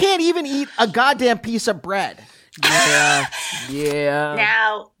 you can't even eat a goddamn piece of bread. Yeah.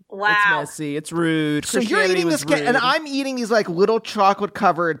 Now, wow. It's messy. It's rude. So you're Christianity eating was this, and rude. I'm eating these like little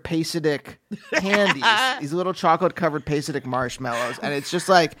chocolate-covered Pasidic candies, these little chocolate-covered Pasidic marshmallows, and it's just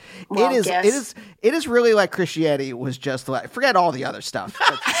like Well, it guess. is really like Christianity was just like forget all the other stuff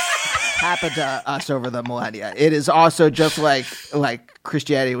that's happened to us over the millennia. It is also just like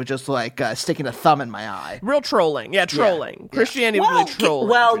Christianity was just like sticking a thumb in my eye. Real trolling. Yeah, trolling. Christianity was really trolling.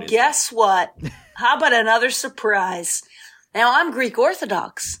 Well, Judaism. guess what? How about another surprise? Now, I'm Greek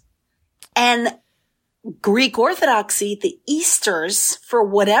Orthodox. And Greek Orthodoxy, the Easters, for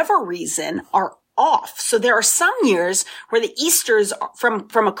whatever reason, are off. So there are some years where the Easters from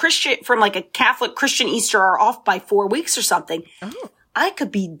like a Catholic Christian Easter are off by 4 weeks or something. Oh. I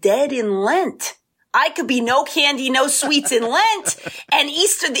could be dead in Lent. I could be no candy, no sweets in Lent. And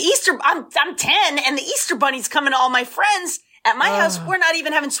I'm 10 and the Easter bunny's coming to all my friends. At my house, we're not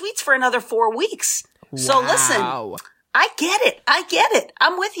even having sweets for another 4 weeks. So listen, Wow. I get it.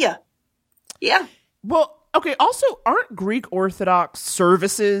 I'm with you. Yeah. Well, okay. Also, aren't Greek Orthodox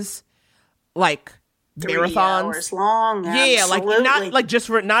services like 3 marathons? hours long. Yeah, absolutely.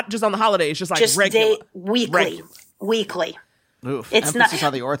 like not just on the holidays, just like just regular. weekly. Oof. It's Emphasis not-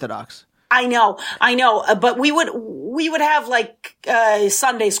 on the Orthodox. I know. But we would have like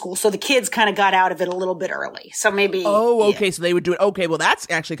Sunday school, so the kids kind of got out of it a little bit early. So maybe. Oh, okay. yeah. So they would do it. Okay, well, that's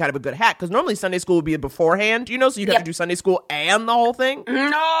actually kind of a good hack because normally Sunday school would be beforehand, so you'd have to do Sunday school and the whole thing.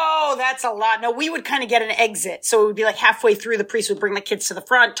 No, that's a lot. No, we would kind of get an exit. So it would be like halfway through, the priest would bring the kids to the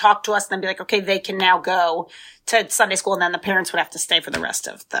front, talk to us, and then be like, okay, they can now go to Sunday school. And then the parents would have to stay for the rest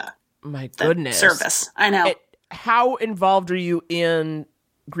of the My goodness. service. I know. How involved are you in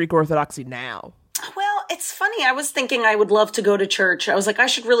Greek Orthodoxy now? Well, it's funny. I was thinking I would love to go to church. I was like, I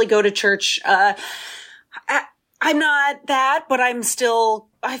should really go to church. I'm not that, but I feel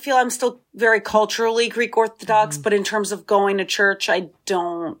I'm still very culturally Greek Orthodox, but in terms of going to church, I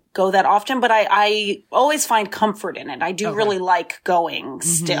don't go that often, but I always find comfort in it. I do really like going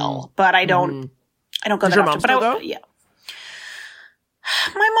still, but I don't go Does that your often. mom still go? Yeah.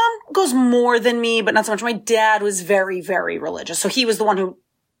 My mom goes more than me, but not so much. My dad was very, very religious. So he was the one who,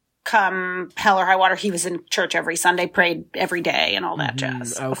 come hell or high water, he was in church every Sunday, prayed every day and all that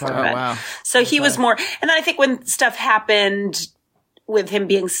jazz. Before bed. wow. So he was more, and then I think when stuff happened with him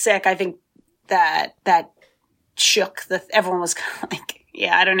being sick, I think that shook everyone was kind of like,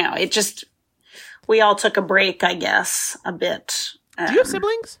 yeah, I don't know. It just, we all took a break, I guess, a bit. Do you have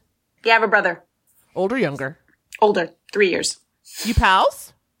siblings? Yeah, I have a brother. Older, younger? Older, 3 years. You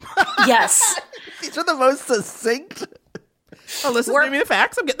pals? Yes. These are the most succinct. Oh, listen, give me the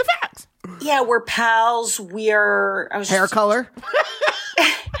facts. I'm getting the facts. Yeah, we're pals. Hair color?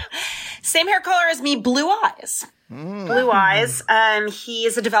 Same hair color as me, blue eyes. Blue eyes. He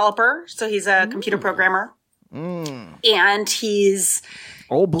is a developer, so he's a computer programmer. And he's...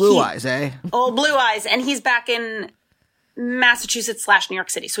 Old blue eyes, eh? Old blue eyes. And he's back in Massachusetts / New York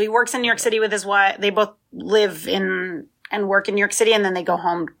City. So he works in New York City with his wife. They both live in and work in New York City, and then they go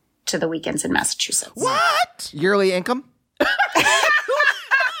home to the weekends in Massachusetts. What? Yearly income?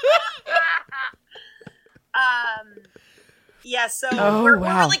 Yeah, so Oh, we're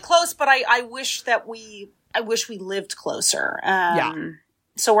wow. really close, but I wish we lived closer. Yeah.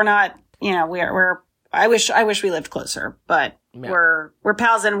 So we're not, I wish we lived closer, but we're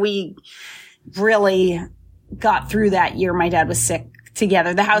pals, and we really got through that year my dad was sick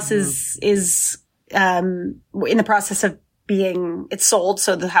together. The house is in the process of it's sold,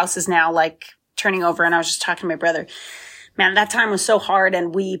 so the house is now like turning over. And I was just talking to my brother, man, that time was so hard,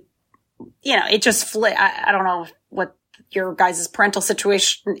 and we, it just flipped. I don't know what your guys' parental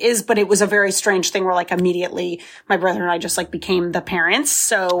situation is, but it was a very strange thing where like immediately my brother and I just like became the parents.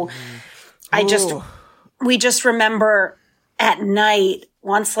 So we just remember at night,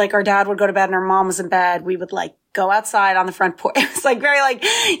 once like our dad would go to bed and our mom was in bed, we would like go outside on the front porch. It was like very like,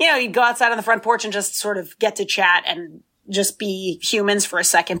 you'd go outside on the front porch and just sort of get to chat and just be humans for a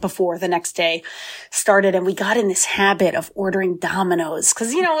second before the next day started. And we got in this habit of ordering Domino's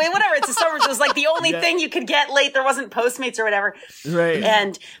because, whatever, it's the suburbs. It was like the only thing you could get late. There wasn't Postmates or whatever. Right.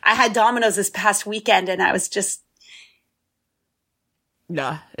 And I had Domino's this past weekend, and I was just,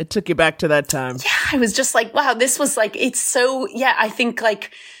 Nah, it took you back to that time. yeah, I was just like, wow, this was like, it's so, yeah, I think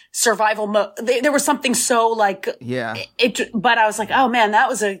like survival mode. There was something so like, Yeah. But I was like, oh man, that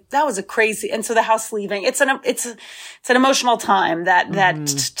was a crazy. And so the house leaving, it's an emotional time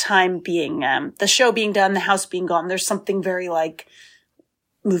that time being, the show being done, the house being gone. There's something very like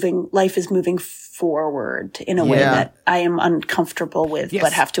life is moving forward in a way that I am uncomfortable with,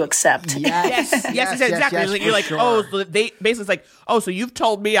 but have to accept. Yes, exactly. yes, You're like, for oh, sure. so they basically it's like, oh, so you've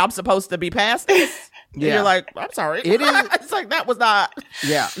told me I'm supposed to be past this? And Yeah. you're like, I'm sorry. It is- It's like that was not.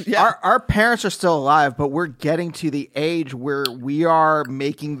 Yeah. Yeah. Our parents are still alive, but we're getting to the age where we are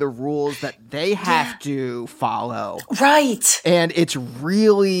making the rules that they have to follow. Right. And it's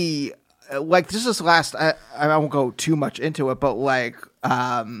really like this is I won't go too much into it, but like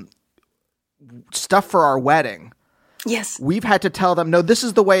stuff for our wedding. Yes. We've had to tell them, no, this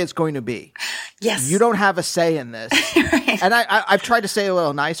is the way it's going to be. Yes. You don't have a say in this. And I've tried to say a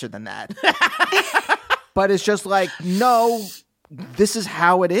little nicer than that. But it's just like, no, this is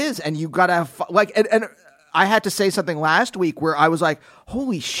how it is. And you got to have, like, and I had to say something last week where I was like,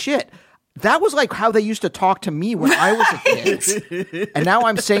 holy shit. That was like how they used to talk to me when I was a kid. And now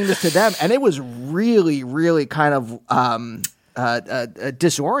I'm saying this to them. And it was really, really kind of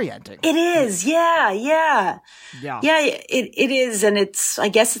disorienting. It is. Yeah. Yeah. Yeah. Yeah. It is. And I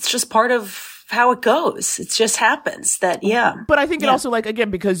guess it's just part of how it goes. It just happens that, yeah. But I think it also, like,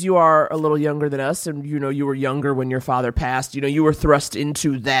 again, because you are a little younger than us and, you were younger when your father passed, you were thrust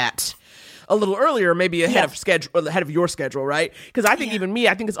into that a little earlier, maybe ahead of your schedule, right? Because I think even me,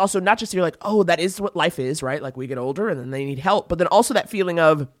 I think it's also not just you're like, oh, that is what life is, right? Like we get older and then they need help. But then also that feeling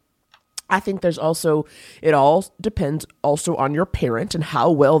of, I think there's also, it all depends also on your parent and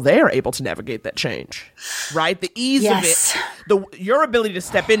how well they're able to navigate that change, right? The ease of it, your ability to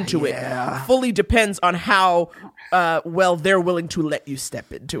step into it fully depends on how well they're willing to let you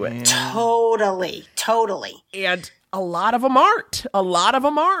step into it. Totally. And a lot of them aren't.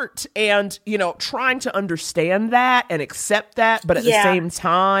 And, trying to understand that and accept that, but at the same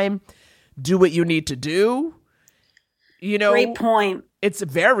time, do what you need to do. Great point. It's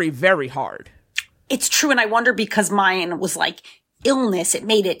very, very hard. It's true. And I wonder because mine was like illness, it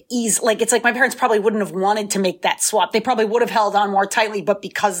made it easy. Like, it's like my parents probably wouldn't have wanted to make that swap. They probably would have held on more tightly, but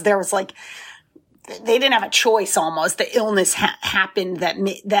because there was like they didn't have a choice almost. The illness happened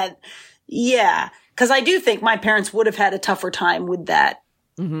yeah. Cause I do think my parents would have had a tougher time with that,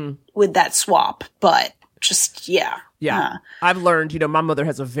 with that swap, but just, yeah. Yeah. I've learned, my mother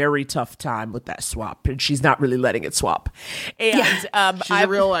has a very tough time with that swap, and she's not really letting it swap. And she's a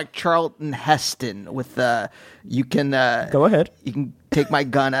real like Charlton Heston with you can go ahead. You can take my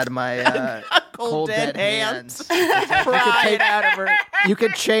gun out of my cold dead hands. Pry it out of her. You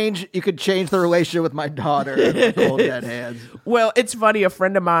could change the relationship with my daughter with cold dead hands. Well, it's funny. A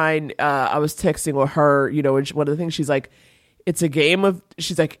friend of mine, I was texting with her, and one of the things she's like, it's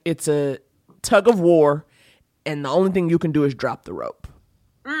a tug of war. And the only thing you can do is drop the rope.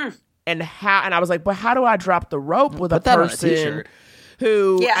 And I was like, but how do I drop the rope with a person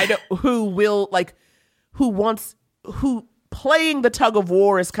who playing the tug of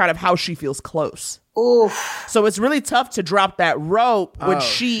war is kind of how she feels close. Oof. So it's really tough to drop that rope when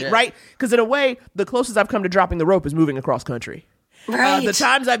right? Because in a way, the closest I've come to dropping the rope is moving across country. Right. The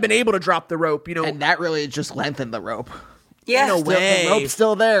times I've been able to drop the rope, and that really just lengthened the rope. Yeah, no way. The rope's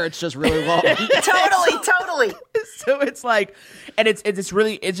still there. It's just really long. Totally. So it's like, and it's just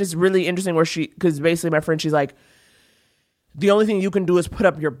really interesting because basically my friend, she's like, the only thing you can do is put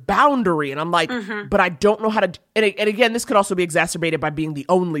up your boundary. And I'm like, but I don't know how to, and again, this could also be exacerbated by being the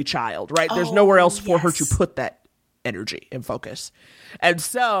only child, right? There's nowhere else for her to put that energy and focus. And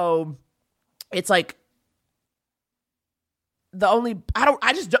so it's like, I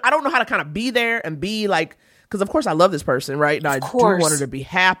don't know how to kind of be there and be like, because of course I love this person, right? And I do want her to be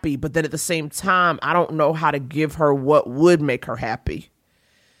happy, but then at the same time, I don't know how to give her what would make her happy.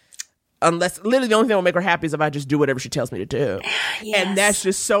 Unless literally the only thing that will make her happy is if I just do whatever she tells me to do. Yes. And that's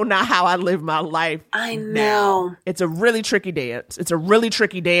just so not how I live my life. I know. Now. It's a really tricky dance.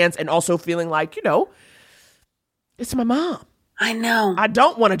 And also feeling like, it's my mom. I know. I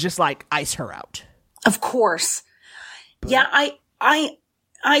don't want to just like ice her out. Of course. But. Yeah, I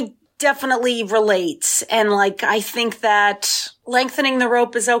definitely relate. And like, I think that lengthening the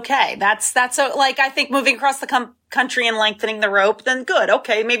rope is okay. That's I think moving across the country and lengthening the rope, then good.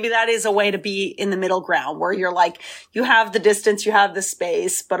 Okay. Maybe that is a way to be in the middle ground where you're like, you have the distance, you have the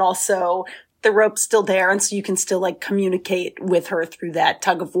space, but also the rope's still there. And so you can still like communicate with her through that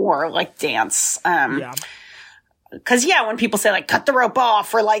tug of war, like dance. Cause when people say like, cut the rope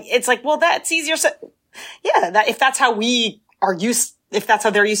off or like, it's like, well, that's easier. So if that's how we are if that's how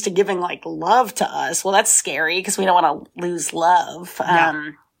they're used to giving like love to us, well, that's scary because we don't want to lose love.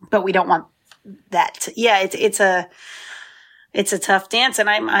 But we don't want that. It's a tough dance. And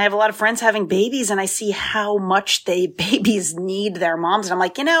I have a lot of friends having babies and I see how much babies need their moms. And I'm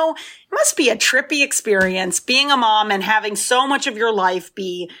like, it must be a trippy experience being a mom and having so much of your life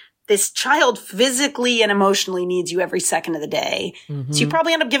be this child physically and emotionally needs you every second of the day. Mm-hmm. So you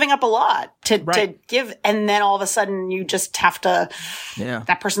probably end up giving up a lot to give. And then all of a sudden you just have to,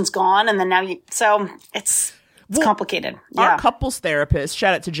 that person's gone. And then now it's complicated. Our couples therapist,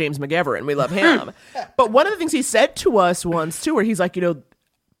 shout out to James McGeverin. We love him. But one of the things he said to us once too, where he's like,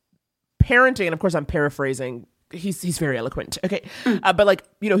 parenting, and of course I'm paraphrasing, he's very eloquent. Okay. But like,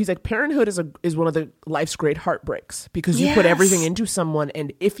 he's like, parenthood is one of the life's great heartbreaks because you put everything into someone.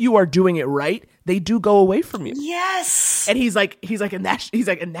 And if you are doing it right, they do go away from you. Yes. And he's like, and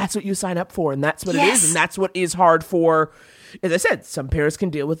that's what you sign up for. And that's what it is. And that's what is hard for, as I said, some parents can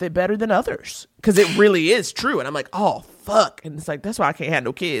deal with it better than others because it really is true. And I'm like, oh, fuck. And it's like, that's why I can't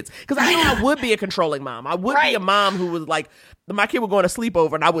handle kids. Because I know I would be a controlling mom. I would be a mom who was like, my kid would go on a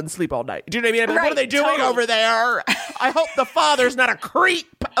sleepover and I wouldn't sleep all night. Do you know what I mean? I'd be like, what are they doing over there? I hope the father's not a creep.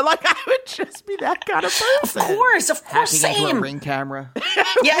 Like, I would just be that kind of person. Of course, Hacking same. into a Ring camera.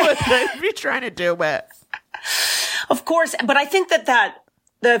 I'd be trying to do it. Of course. But I think that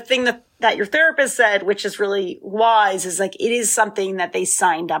the thing that your therapist said, which is really wise, is like, it is something that they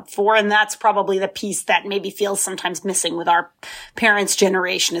signed up for. And that's probably the piece that maybe feels sometimes missing with our parents'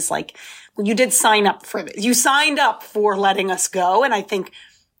 generation is like, well, you did sign up for this. You signed up for letting us go. And I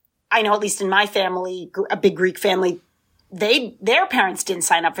know at least in my family, a big Greek family, their parents didn't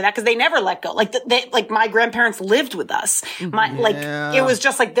sign up for that because they never let go. Like my grandparents lived with us. It was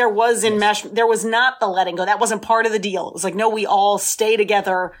just like there was enmeshment. There was not the letting go. That wasn't part of the deal. It was like, no, we all stay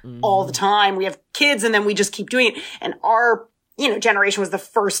together all the time. We have kids and then we just keep doing it. And our, generation was the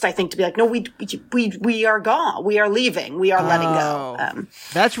first, I think, to be like, no, we are gone. We are leaving. We are letting go.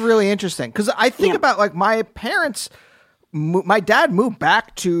 That's really interesting. Because I think about like my parents, my dad moved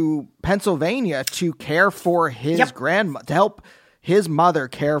back to Pennsylvania to care for his grandma, to help his mother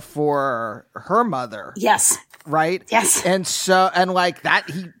care for her mother. Yes. Right? Yes. And so, and like that,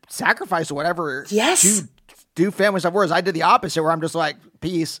 he sacrificed whatever to do family stuff. Whereas I did the opposite where I'm just like,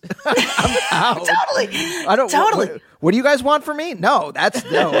 peace. I'm out. Totally. I don't. Totally. What do you guys want from me? No, that's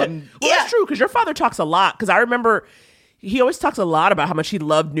no. Well, that's true, because your father talks a lot. Because I remember he always talks a lot about how much he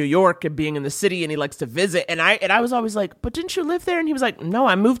loved New York and being in the city, and he likes to visit. And I was always like, but didn't you live there? And he was like, no,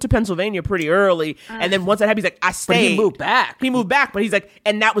 I moved to Pennsylvania pretty early. And then once that happened, he's like, I stayed. But he moved back. He moved back, but he's like,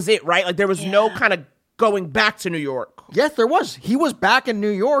 and that was it, right? Like there was no kind of going back to New York. Yes, there was. He was back in New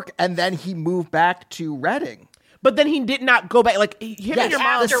York, and then he moved back to Reading. But then he did not go back. Like him and your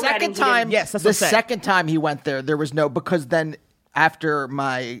mom. The second time, yes, that's the what I'm saying. second time he went there, there was no, because then after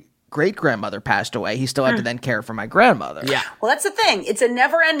my great-grandmother passed away, he still had to then care for my grandmother. Yeah. Well, that's the thing. It's a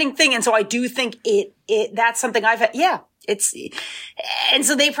never-ending thing, and so I do think that's something I've had. Yeah, and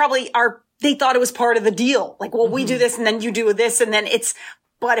so they probably are. They thought it was part of the deal. Like, well, we do this, and then you do this, and then it's.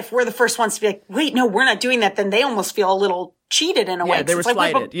 But if we're the first ones to be like, wait, no, we're not doing that, then they almost feel a little cheated in a way. Yeah, they were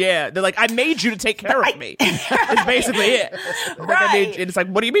slighted. They're like, I made you to take care of me. It's basically it. Right. And it's like,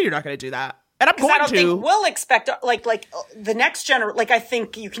 what do you mean you're not going to do that? And I'm going I don't to. think we'll expect like the next generation. Like I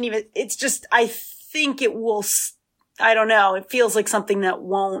think you can even. It's just I think it will. I don't know. It feels like something that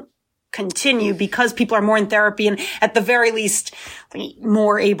won't continue because people are more in therapy and at the very least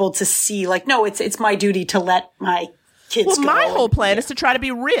more able to see. Like, no, it's my duty to let my kids. Well, go. my whole plan is to try to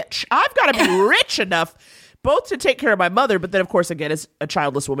be rich. I've got to be rich enough. Both to take care of my mother, but then, of course, again, as a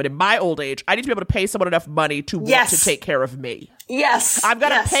childless woman in my old age, I need to be able to pay someone enough money to want to take care of me. Yes. I've got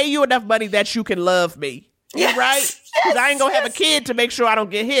to pay you enough money that you can love me. Yes. Right? Because I ain't going to have a kid to make sure I don't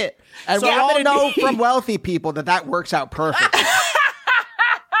get hit. And so we I'm all gonna know need- from wealthy people that works out perfect.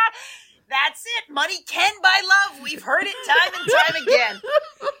 That's it. Money can buy love. We've heard it time and time again.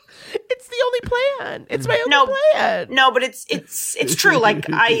 It's the only plan. It's my only plan. No, but it's true. Like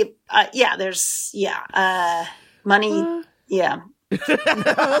money. Yeah.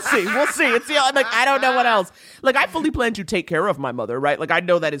 We'll see. It's like I don't know what else. Like I fully plan to take care of my mother, right? Like I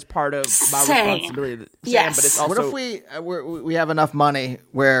know that is part of my responsibility. Yes. But it's also What if we have enough money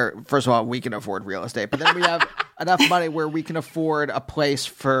where, first of all, we can afford real estate, but then we have enough money where we can afford a place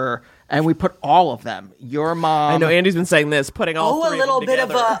for, and we put all of them. Your mom. I know Andy's been saying this, putting all a three little of them bit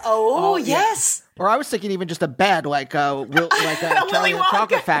together. of yes. Or I was thinking even just a bed, like a Charlie and the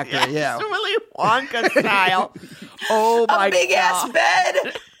Chocolate Factory. Yeah. Willy Wonka style. Oh my god, a big ass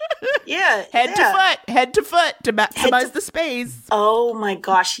bed. Yeah, head to foot to maximize the space. Oh my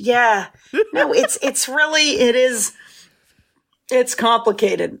gosh, yeah. No, it's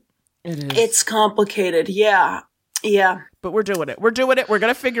complicated. It is. It's complicated. Yeah. But we're doing it. We're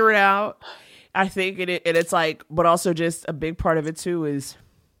gonna figure it out. I think it's like, but also just a big part of it too is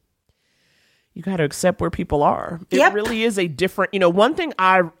you got to accept where people are. It really is a different. One thing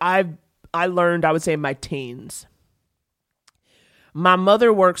I learned, I would say, in my teens. My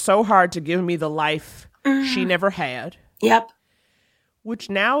mother worked so hard to give me the life she never had. Yep. Which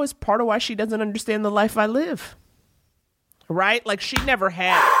now is part of why she doesn't understand the life I live. Right? Like she never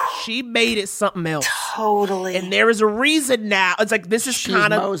had it. She made it something else. Totally. And there is a reason now. It's like this is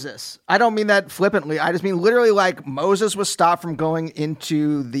kind of Moses. I don't mean that flippantly. I just mean literally like Moses was stopped from going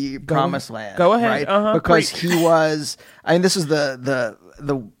into the promised land. Go ahead. Right? Because he was, I mean, this is the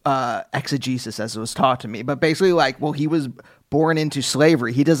exegesis as it was taught to me, but basically like, well, he was born into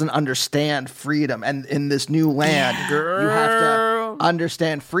slavery. He doesn't understand freedom. And in this new land, you have to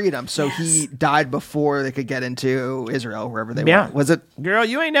understand freedom. So he died before they could get into Israel, wherever they went. Was it? Girl,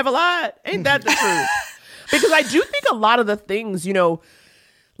 you ain't never lied. Ain't that the truth? Because I do think a lot of the things,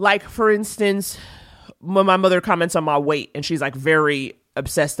 like for instance, when my mother comments on my weight and she's like very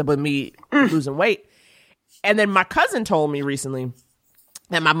obsessed with me losing weight. And then my cousin told me recently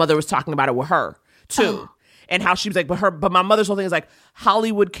that my mother was talking about it with her too. And how she was like, but my mother's whole thing is like,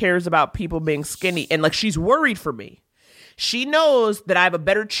 Hollywood cares about people being skinny. And like, she's worried for me. She knows that I have a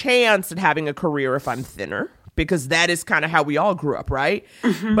better chance at having a career if I'm thinner, because that is kind of how we all grew up, right?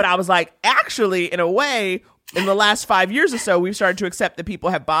 Mm-hmm. But I was like, actually, in a way, in the last 5 years or so, we've started to accept that people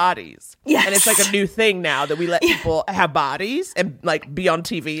have bodies. Yes. And it's like a new thing now that we let people have bodies and like be on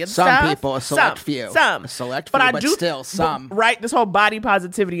TV and some stuff. People, a select few. Some. A select few, but still some. Right? This whole body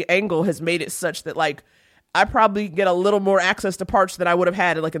positivity angle has made it such that like, I probably get a little more access to parts than I would have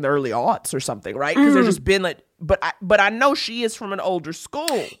had like in the early aughts or something, right? Because there's just been like, but I know she is from an older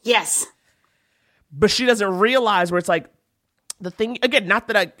school. Yes. But she doesn't realize where it's like the thing again. Not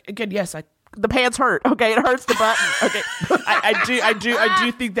that the pants hurt. Okay, it hurts the button. Okay, I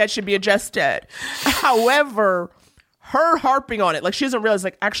do think that should be adjusted. However, her harping on it, like she doesn't realize,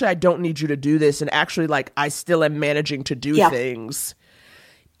 like actually I don't need you to do this, and actually like I still am managing to do things.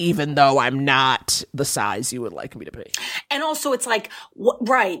 Even though I'm not the size you would like me to be. And also it's like,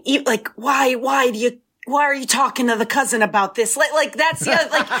 right. Like, why do you why are you talking to the cousin about this? Like that's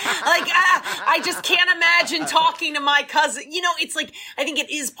I just can't imagine talking to my cousin. You know, it's like, I think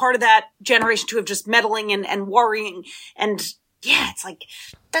it is part of that generation too of just meddling and worrying. And yeah, it's like,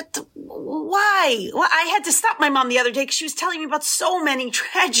 why? Well, I had to stop my mom the other day because she was telling me about so many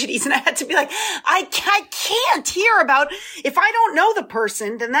tragedies, and I had to be like, I can't hear about, if I don't know the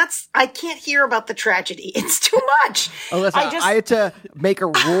person, then I can't hear about the tragedy. It's too much. Oh, listen, I had to make a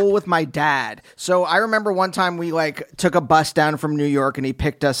rule with my dad. So I remember one time we took a bus down from New York and he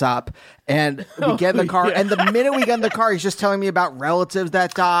picked us up, and we get in the car, and the minute we get in the car, he's just telling me about relatives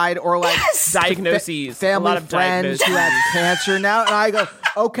that died or diagnoses, family friends who have cancer now. And I go,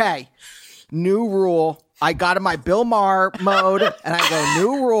 okay, new rule. I got in my Bill Maher mode, and I go,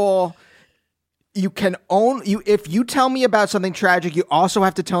 new rule. If you tell me about something tragic, you also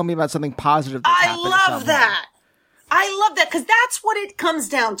have to tell me about something positive that's happened to someone. I love that, because that's what it comes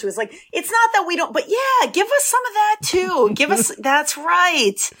down to. Is like, it's not that we don't, but yeah, give us some of that too. That's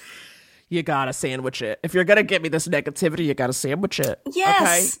right. You gotta sandwich it. If you're gonna get me this negativity, you gotta sandwich it. Yes.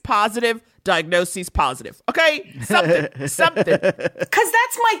 Okay? Positive, diagnoses positive. Okay? Something. Because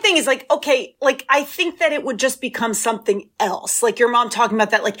that's my thing, is like, okay, like, I think that it would just become something else. Like your mom talking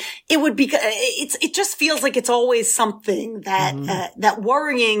about that, like, it would be, it just feels like it's always something that, that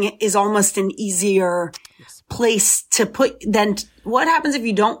worrying is almost an easier place to put than what happens if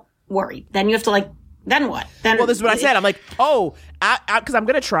you don't worry? Then you have to then what? Well, this is what I said. I'm like, because I'm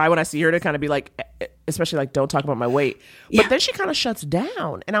going to try when I see her to kind of be like, especially like, don't talk about my weight. But then she kind of shuts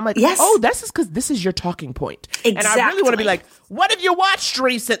down. And I'm like, this is because this is your talking point. Exactly. And I really want to be like, what have you watched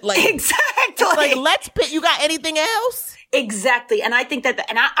recently? Exactly. It's like, you got anything else? Exactly. And I think that,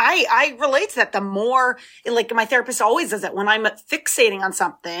 and I relate to that. The more, like, my therapist always does that. When I'm fixating on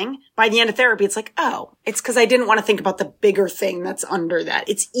something, by the end of therapy, it's like, oh, it's because I didn't want to think about the bigger thing that's under that.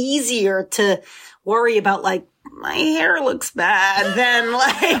 It's easier to worry about, like, my hair looks bad than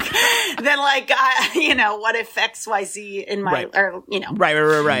what if XYZ in my,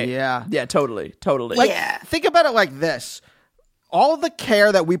 Right. Yeah, totally. Think about it like this. All the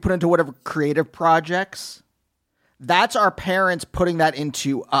care that we put into whatever creative projects, that's our parents putting that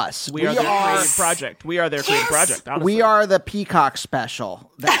into us. We are their creative project. We are their creative project, honestly. We are the Peacock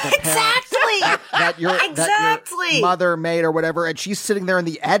special that the that your mother made or whatever, and she's sitting there in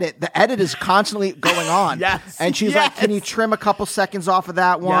the edit. The edit is constantly going on. Yes. And she's like, can you trim a couple seconds off of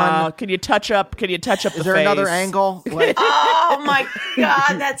that one? Yeah. Can you touch up the face? Is there another angle? Oh my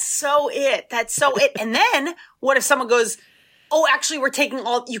God, that's so it. And then what if someone goes, oh, actually, we're taking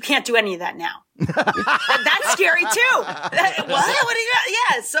you can't do any of that now. That's scary too. What do you got?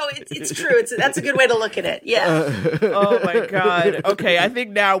 Yeah, so it's true. That's a good way to look at it. Yeah. Oh my God. Okay, I think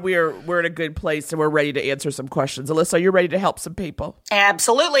now we're in a good place and we're ready to answer some questions. Alyssa, are you ready to help some people?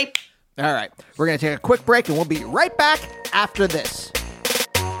 Absolutely. All right. We're going to take a quick break and we'll be right back after this.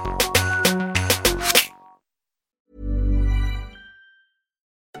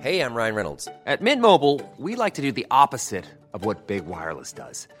 Hey, I'm Ryan Reynolds. At Mint Mobile, we like to do the opposite of what Big Wireless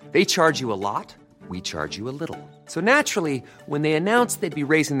does. They charge you a lot, we charge you a little. So naturally, when they announced they'd be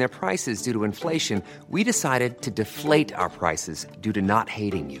raising their prices due to inflation, we decided to deflate our prices due to not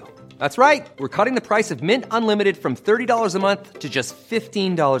hating you. That's right. We're cutting the price of Mint Unlimited from $30 a month to just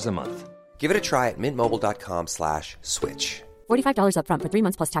 $15 a month. Give it a try at mintmobile.com/switch. $45 up front for 3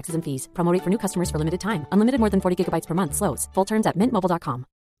 months plus taxes and fees. Promo rate for new customers for limited time. Unlimited more than 40 gigabytes per month. Slows full terms at mintmobile.com.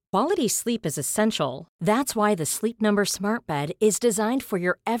 Quality sleep is essential. That's why the Sleep Number Smart Bed is designed for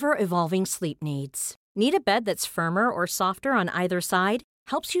your ever-evolving sleep needs. Need a bed that's firmer or softer on either side?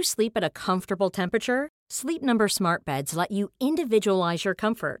 Helps you sleep at a comfortable temperature? Sleep Number Smart Beds let you individualize your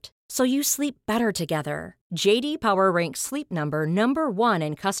comfort, so you sleep better together. J.D. Power ranks Sleep Number #1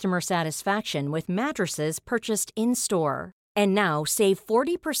 in customer satisfaction with mattresses purchased in-store. And now, save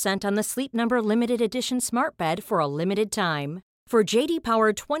 40% on the Sleep Number Limited Edition Smart Bed for a limited time. For J.D.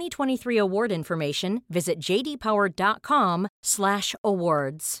 Power 2023 award information, visit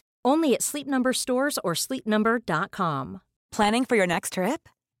jdpower.com/awards. Only at Sleep Number stores or sleepnumber.com. Planning for your next trip?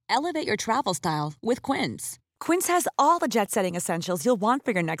 Elevate your travel style with Quince. Quince has all the jet-setting essentials you'll want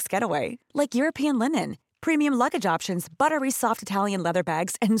for your next getaway, like European linen, premium luggage options, buttery soft Italian leather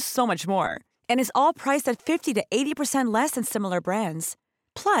bags, and so much more. And is all priced at 50 to 80% less than similar brands.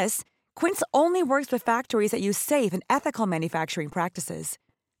 Plus, Quince only works with factories that use safe and ethical manufacturing practices.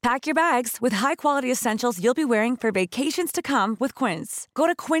 Pack your bags with high-quality essentials you'll be wearing for vacations to come with Quince. Go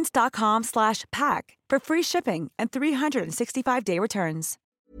to quince.com/pack for free shipping and 365-day returns.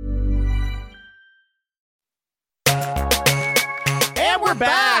 And we're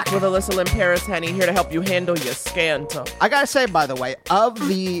back with Alyssa Lynn Paris-Henny here to help you handle your scandal. I gotta say, by the way, of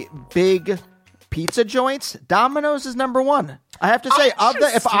the big pizza joints, Domino's is number one. I have to say,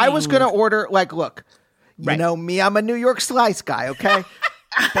 if I was going to order, like, look, you know me, I'm a New York slice guy, okay?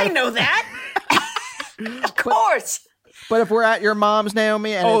 I know that. Of course. But if we're at your mom's,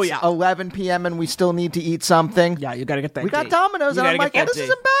 Naomi, and it's 11 p.m. and we still need to eat something. Yeah, you got to get that. We got Domino's, and I'm like, this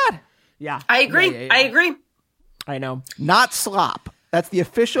isn't bad. Yeah. I agree. Yeah. I agree. I know. Not slop. That's the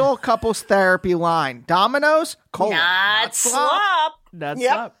official couples therapy line. Domino's, not slop.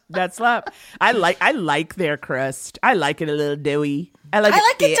 That's slop. I like their crust. I like it a little doughy. I like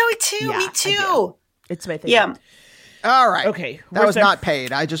it doughy too. Yeah, Me too. It's my favorite. Yeah. All right. Okay. That was not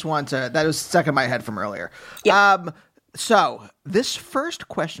paid. I just want to. That was stuck in my head from earlier. Yeah. So this first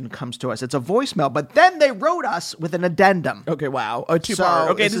question comes to us. It's a voicemail, but then they wrote us with an addendum. Okay. Wow. A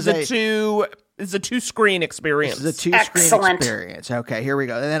two-part. Okay. This is a two-screen experience. This is a two-screen experience. Okay. Here we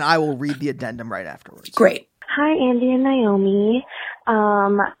go. And then I will read the addendum right afterwards. Great. Hi, Andy and Naomi.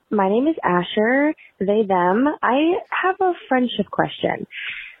 My name is Asher. They, them. I have a friendship question.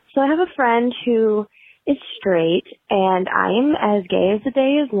 So I have a friend who is straight, and I am as gay as the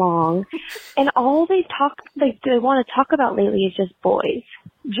day is long, and all they want to talk about lately is just boys.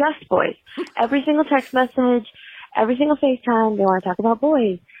 Just boys. Every single text message, every single FaceTime, they want to talk about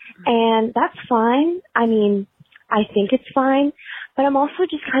boys. And that's fine. I mean, I think it's fine, but I'm also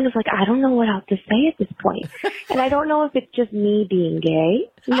just kind of like, I don't know what else to say at this point. And I don't know if it's just me being gay,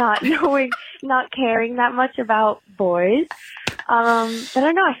 not caring that much about boys. But I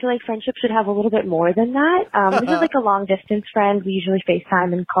don't know. I feel like friendship should have a little bit more than that. This is like a long distance friend. We usually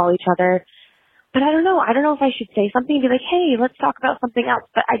FaceTime and call each other. But I don't know. I don't know if I should say something and be like, hey, let's talk about something else.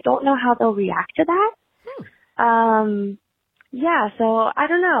 But I don't know how they'll react to that. Yeah, so I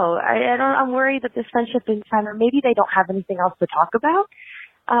don't know. I'm worried that this friendship is kind of, maybe they don't have anything else to talk about.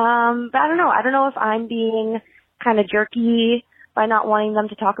 But I don't know. I don't know if I'm being kind of jerky by not wanting them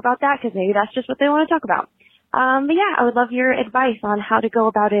to talk about that, because maybe that's just what they want to talk about. But yeah, I would love your advice on how to go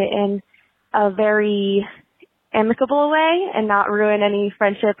about it in a very amicable way and not ruin any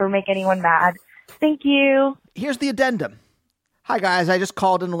friendship or make anyone mad. Thank you. Here's the addendum. Hi, guys. I just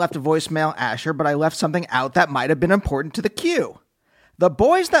called and left a voicemail, Asher, but I left something out that might have been important to the queue. The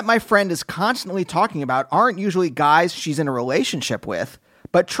boys that my friend is constantly talking about aren't usually guys she's in a relationship with,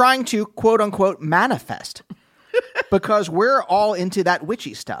 but trying to, quote-unquote, manifest. Because we're all into that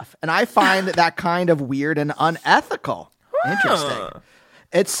witchy stuff, and I find that kind of weird and unethical. Interesting.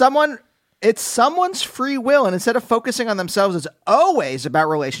 It's someone's free will, and instead of focusing on themselves, it's always about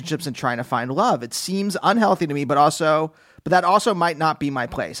relationships and trying to find love. It seems unhealthy to me, but that also might not be my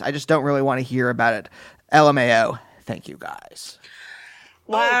place. I just don't really want to hear about it. LMAO. Thank you, guys.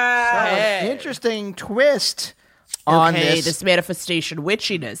 Wow. So, interesting twist on this manifestation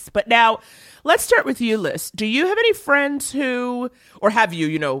witchiness. But now, let's start with you, Liz. Do you have any friends who, or have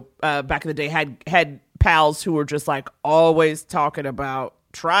you, back in the day, had pals who were just like always talking about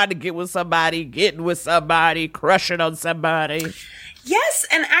trying to get with somebody, getting with somebody, crushing on somebody? Yes,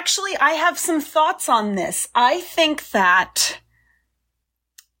 and actually I have some thoughts on this. I think that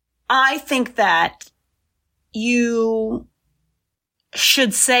you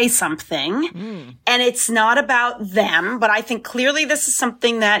should say something, and it's not about them, but I think clearly this is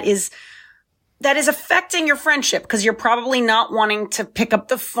something that is affecting your friendship, because you're probably not wanting to pick up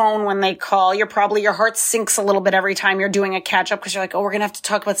the phone when they call. Your heart sinks a little bit every time you're doing a catch up, because you're like, oh, we're going to have to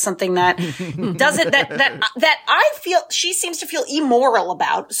talk about something that that I feel she seems to feel immoral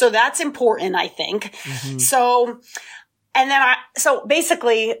about. So that's important, I think. Mm-hmm. So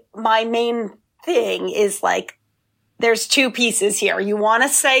basically my main thing is like, there's two pieces here. You want to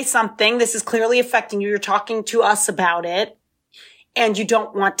say something. This is clearly affecting you. You're talking to us about it. And you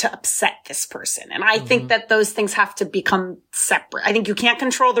don't want to upset this person. And I think that those things have to become separate. I think you can't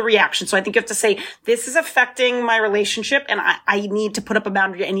control the reaction. So I think you have to say, this is affecting my relationship, and I need to put up a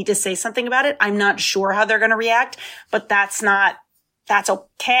boundary. I need to say something about it. I'm not sure how they're going to react, but that's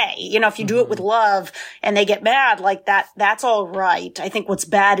okay. If you do it with love and they get mad like that, that's all right. I think what's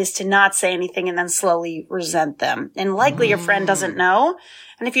bad is to not say anything and then slowly resent them. And likely your friend doesn't know.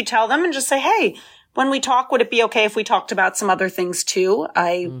 And if you tell them and just say, hey, when we talk, would it be okay if we talked about some other things too?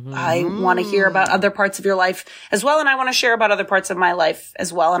 I want to hear about other parts of your life as well, and I want to share about other parts of my life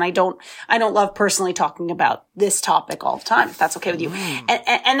as well. And I don't love personally talking about this topic all the time, if that's okay with you.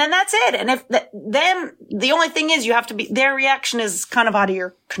 And then that's it. And then the only thing is, you have to be, their reaction is kind of out of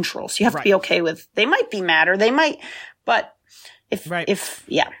your control. So you have to be okay with, they might be mad or they might, but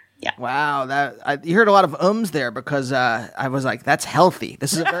yeah. Wow, you heard a lot of ums there, because I was like, that's healthy.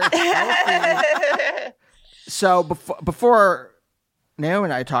 This is a very healthy. So before Naomi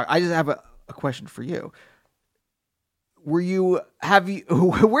and I talk, I just have a question for you. where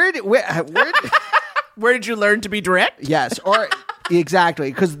did you learn to be direct? Yes, or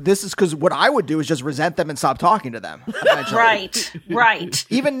exactly, because what I would do is just resent them and stop talking to them. Eventually. Right.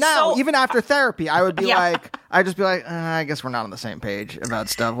 Even now, even after therapy, I would be I'd just be like, I guess we're not on the same page about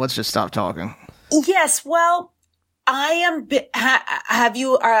stuff. Let's just stop talking. Yes. Well, I am. Have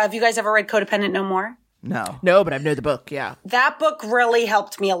you guys ever read Codependent No More? No, but I've known the book. Yeah. That book really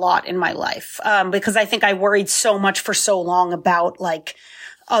helped me a lot in my life. Because I think I worried so much for so long about like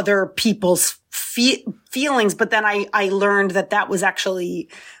other people's feelings. But then I learned that was actually,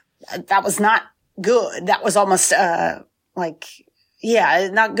 that was not good. That was almost, not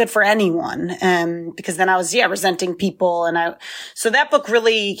good for anyone. Because then I was, resenting people. So that book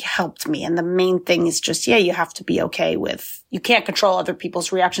really helped me. And the main thing is just, you have to be okay with, you can't control other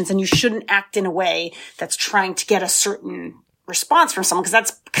people's reactions and you shouldn't act in a way that's trying to get a certain response from someone. Cause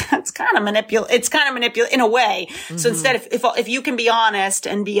that's kind of it's kind of manipulative in a way. Mm-hmm. So instead, if you can be honest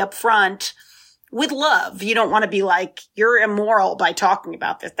and be upfront with love, you don't want to be like, you're immoral by talking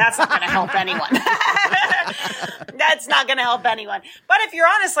about this. That's not going to help anyone. That's not going to help anyone. But if you're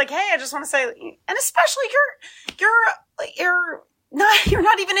honest, like, hey, I just want to say, and especially you're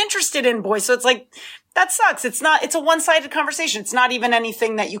not even interested in boys. So it's like, that sucks. It's a one-sided conversation. It's not even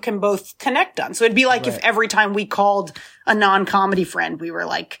anything that you can both connect on. So it'd be like if every time we called a non-comedy friend, we were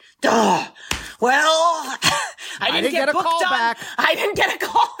like, duh, well, I didn't get a call back. I didn't get a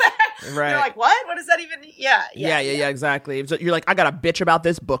call back. Right. You're like, what? What does that even? Yeah, exactly. So you're like, I got a bitch about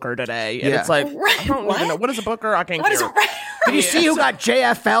this booker today. And it's like, I don't even know. What is a booker? I can't care. Did you see who got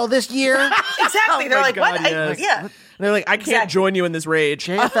JFL this year? Exactly. They're like, God, what? Yes. They're like, I can't join you in this rage.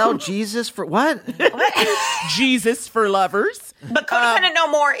 JFL, Jesus for what? Jesus for lovers. But Codependent No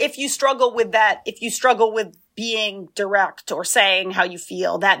More, if you struggle with that, if you struggle with being direct or saying how you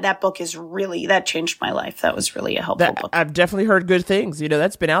feel, that book is really, that changed my life. That was really a helpful book. I've definitely heard good things.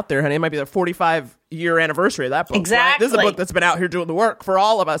 That's been out there, honey. It might be the 45-year anniversary of that book. Exactly. Right? This is a book that's been out here doing the work for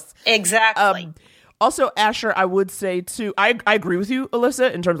all of us. Exactly. Also, Asher, I would say too, I agree with you,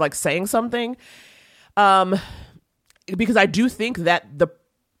 Alyssa, in terms of like saying something. Because I do think that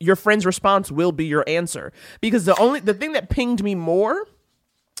your friend's response will be your answer. Because the thing that pinged me more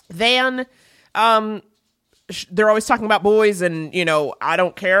than they're always talking about boys and I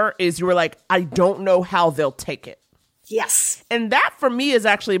don't care is you were like, I don't know how they'll take it. Yes. And that for me is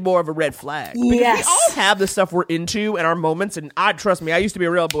actually more of a red flag. Because we all have the stuff we're into and our moments. And trust me, I used to be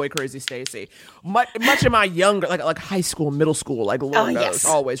a real boy crazy Stacey. Much of my younger, like high school, middle school, like Lord knows,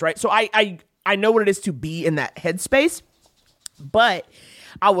 always, right? So I know what it is to be in that headspace, but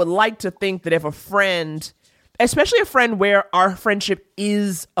I would like to think that if a friend, especially a friend where our friendship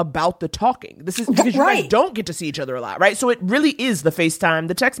is about the talking, this is because you guys don't get to see each other a lot, right? So it really is the FaceTime,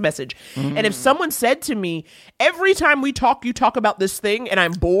 the text message. Mm. And if someone said to me, every time we talk, you talk about this thing and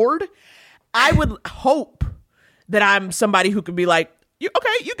I'm bored, I would hope that I'm somebody who could be like, you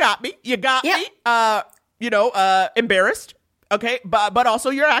got me. You got me. Embarrassed. Okay. But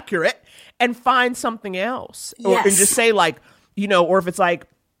also you're accurate. And find something else. And just say like, or if it's like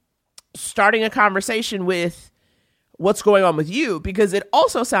starting a conversation with what's going on with you, because it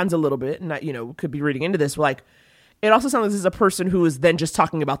also sounds a little bit, and I, could be reading into this, like, it also sounds like this is a person who is then just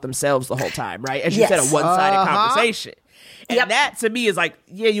talking about themselves the whole time, right? As you said, a one-sided conversation. And that to me is like,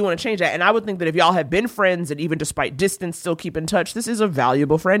 you want to change that. And I would think that if y'all have been friends and even despite distance still keep in touch, this is a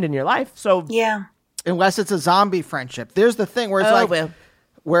valuable friend in your life. So unless it's a zombie friendship. There's the thing where it's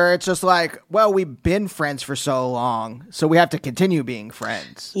where it's just like, well, we've been friends for so long, so we have to continue being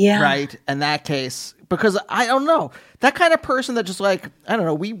friends. Yeah. Right? In that case, because I don't know. That kind of person that just like, I don't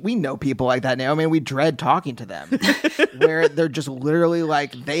know, we know people like that now. I mean, we dread talking to them. Where they're just literally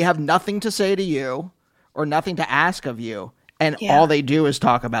like, they have nothing to say to you or nothing to ask of you. And all they do is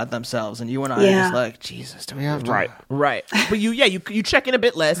talk about themselves. And you and I are just like, Jesus, do we have to? Right. But you check in a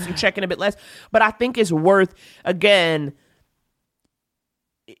bit less. But I think it's worth, again,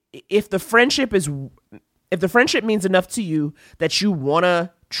 if the friendship means enough to you that you want to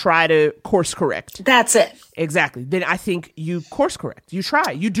try to course correct. That's it. Exactly. Then I think you course correct. You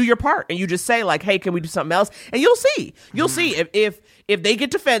try. You do your part. And you just say like, hey, can we do something else? And you'll see. You'll see. If they get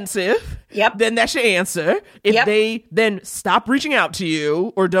defensive, then that's your answer. If they then stop reaching out to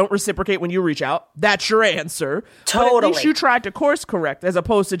you or don't reciprocate when you reach out, that's your answer. Totally. But at least you tried to course correct as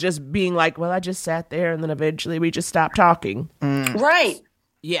opposed to just being like, well, I just sat there and then eventually we just stopped talking. Right.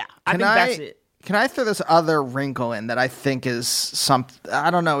 Yeah, I think that's it. Can I throw this other wrinkle in that I think is something, I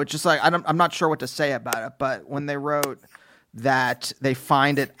don't know, it's just like, I'm not sure what to say about it, but when they wrote that they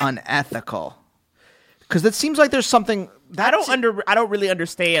find it unethical, because it seems like there's something I don't really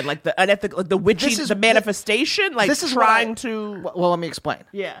understand like the unethical, like the witchy, the manifestation, like this is trying to. Well, let me explain.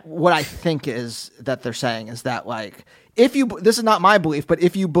 Yeah. What I think is that they're saying is that like if you, this is not my belief, but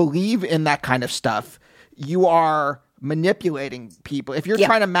if you believe in that kind of stuff, you are manipulating people. If you're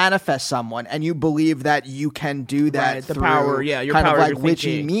trying to manifest someone and you believe that you can do that, right, the through power, your kind power, of like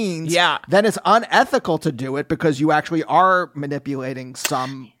witchy means, then it's unethical to do it because you actually are manipulating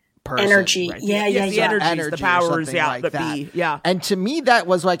some person. Energy. Right? Yeah. The energies, the powers, like that that. be, yeah. And to me, that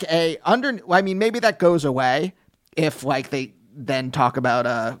was like I mean, maybe that goes away if like they then talk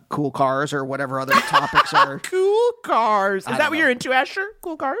about cool cars or whatever other topics are. Cool cars. Is that don't what you're into, Asher?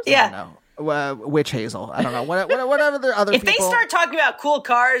 Cool cars? Yeah. I don't know. Witch hazel. I don't know. Whatever the other if people. they start talking about cool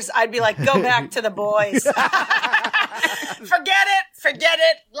cars, I'd be like, go back to the boys. Forget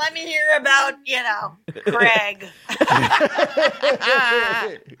it. Let me hear about, Craig.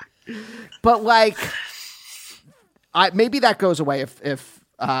 But like, maybe that goes away if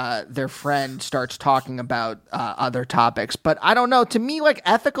their friend starts talking about other topics. But I don't know. To me, like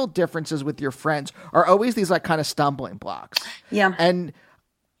ethical differences with your friends are always these like kind of stumbling blocks. Yeah. And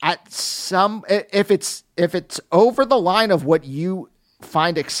if it's over the line of what you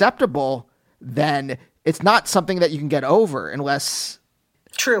find acceptable, then it's not something that you can get over unless.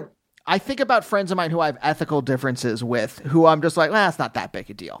 True. I think about friends of mine who I have ethical differences with, who I'm just like, it's not that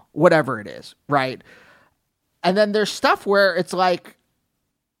big a deal, whatever it is, right? And then there's stuff where it's like,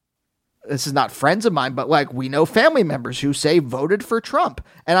 this is not friends of mine, but like we know family members who say voted for Trump,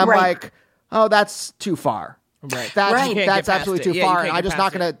 and I'm like, oh, that's too far. Right. That's absolutely too far. And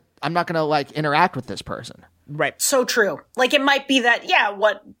I'm not gonna like interact with this person. Right. So true. Like it might be that,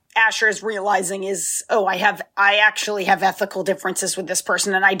 what Asher is realizing is, I actually have ethical differences with this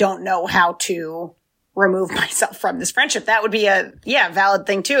person and I don't know how to remove myself from this friendship. That would be a valid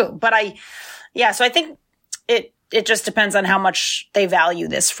thing too. But so I think it just depends on how much they value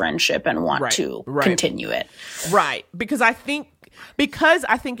this friendship and want to continue it. Right. Because I think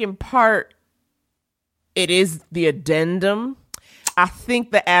in part it is the addendum. I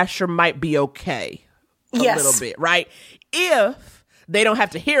think that Asher might be okay a little bit, right? If they don't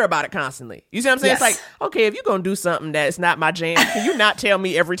have to hear about it constantly. You see what I'm saying? It's like, okay, if you're going to do something that's not my jam, can you not tell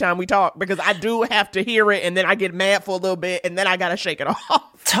me every time we talk? Because I do have to hear it, and then I get mad for a little bit, and then I got to shake it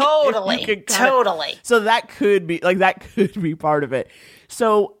off. Totally. So that could be part of it.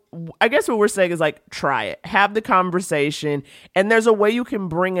 So I guess what we're saying is like, try it. Have the conversation, and there's a way you can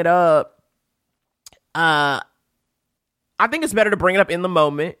bring it up. I think it's better to bring it up in the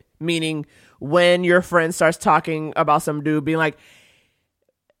moment, meaning when your friend starts talking about some dude, being like,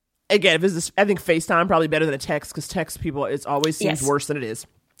 again, if it's I think FaceTime probably better than a text, because text people, it always seems worse than it is.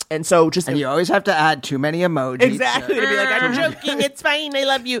 And so and you always have to add too many emojis. Exactly. To be like, I'm joking, it's fine, I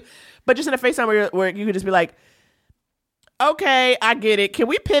love you. But just in a FaceTime where you could just be like, okay, I get it. Can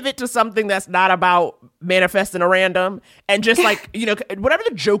we pivot to something that's not about manifesting a random and just like, whatever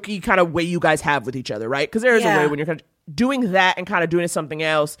the jokey kind of way you guys have with each other, right? Because there is a way when you're kind of doing that and kind of doing something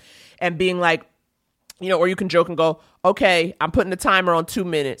else and being like, or you can joke and go, okay, I'm putting the timer on 2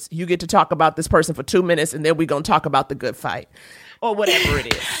 minutes. You get to talk about this person for 2 minutes and then we're going to talk about the good fight or whatever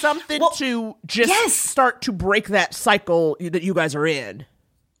it is. Something to just start to break that cycle that you guys are in.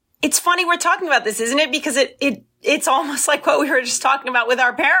 It's funny we're talking about this, isn't it? Because it's almost like what we were just talking about with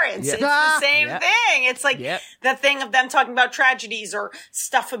our parents. It's the same thing. It's like the thing of them talking about tragedies or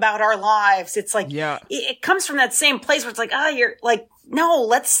stuff about our lives. It's like, it comes from that same place where it's like, you're like, no,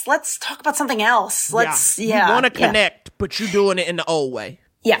 let's talk about something else. You want to connect, but you're doing it in the old way.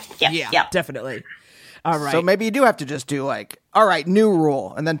 Yeah, definitely. All right. So maybe you do have to just do like, all right, new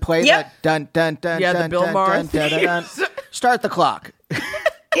rule, and then play that dun dun dun dun the Bill dun, Maher dun, dun, dun, dun. Start the clock.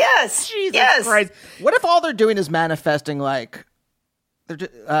 Yes. Jesus Christ. What if all they're doing is manifesting like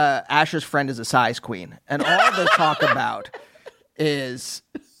Asher's friend is a size queen, and all they talk about is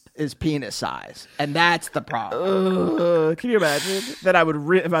penis size, and that's the problem. Can you imagine that I would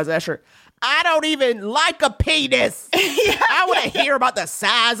if I was Asher? I don't even like a penis. I want to hear about the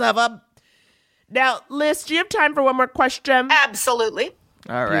size of them. Now, Liz, do you have time for one more question? Absolutely.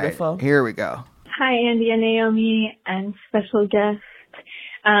 All right. Beautiful. Here we go. Hi, Andy and Naomi and special guest.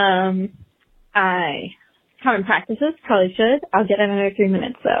 I haven't practiced this, probably should. I'll get it in under 3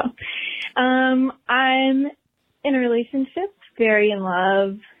 minutes though. I'm in a relationship, very in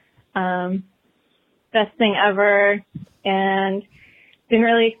love, best thing ever, and didn't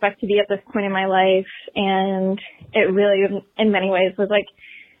really expect to be at this point in my life, and it really, in many ways, was like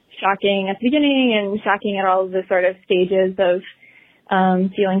shocking at the beginning and shocking at all of the sort of stages of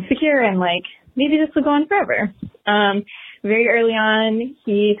feeling secure and like, maybe this will go on forever. Very early on,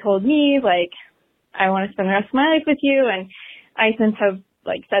 he told me, like, I want to spend the rest of my life with you. And I since have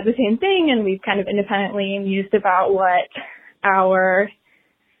like said the same thing, and we've kind of independently mused about what our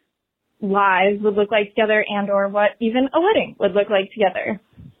lives would look like together and or what even a wedding would look like together.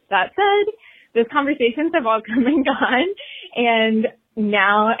 That said, those conversations have all come and gone, and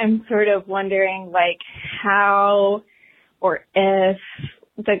now I'm sort of wondering like how or if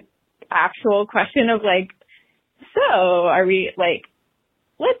the actual question of like, so are we like,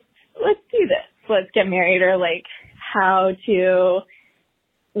 let's do this, let's get married, or like how to,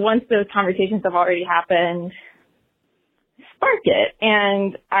 once those conversations have already happened, spark it.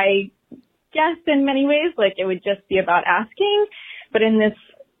 And I guess in many ways, like it would just be about asking, but in this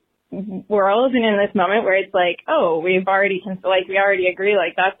world and in this moment where it's like, oh, we already agree,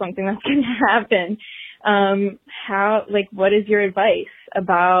 like that's something that's going to happen. What is your advice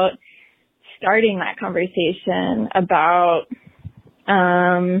about starting that conversation, about,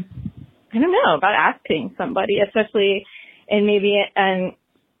 I don't know, about asking somebody, especially in maybe, and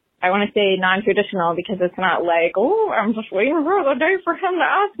I want to say non-traditional because it's not like, oh, I'm just waiting for the day for him to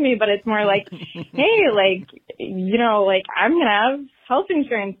ask me, but it's more like, hey, like, you know, like I'm going to have health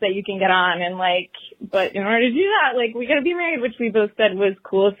insurance that you can get on, and like, but in order to do that, like we got to be married, which we both said was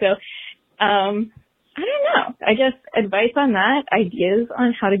cool. So, I don't know. I guess advice on that, ideas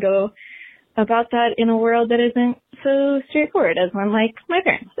on how to go about that in a world that isn't so straightforward as when like my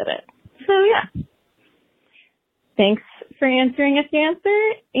parents did it. So yeah. Thanks for answering if you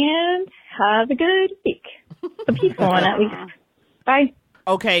answer, and have a good week. A peaceful one, at least. Bye.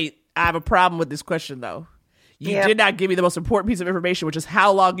 Okay, I have a problem with this question, though. You did not give me the most important piece of information, which is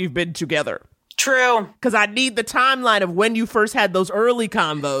how long you've been together. True. Because I need the timeline of when you first had those early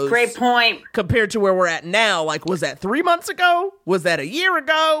combos. Great point. Compared to where we're at now. Like, was that 3 months ago? Was that a year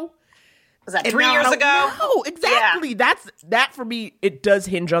ago? Was that 3 years ago? No, exactly. Yeah. That for me, it does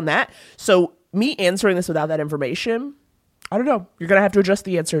hinge on that. So me answering this without that information, I don't know. You're going to have to adjust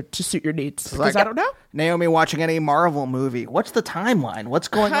the answer to suit your needs. Because I don't know. Naomi watching any Marvel movie. What's the timeline? What's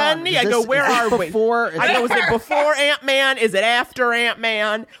going on? Honey, I go, where are we? I go, is it before Ant-Man? Is it after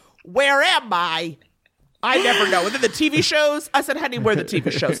Ant-Man? Where am I? I never know. And then the TV shows, I said, honey, where are the TV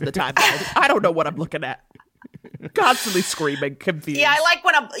shows in the timeline? I don't know what I'm looking at. Constantly screaming, confused. Yeah, I like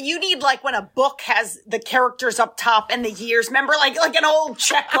when a book has the characters up top and the years. Remember, like an old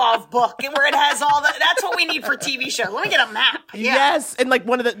Chekhov book where it has all the. That's what we need for TV show. Let me get a map. Yeah. Yes, and like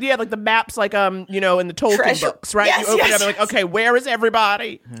one of the like the maps, like in the Tolkien books, right? Yes, you open it up and like, okay, where is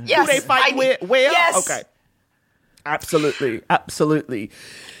everybody? Yes, who they fight with? Where? Yes. Okay, absolutely.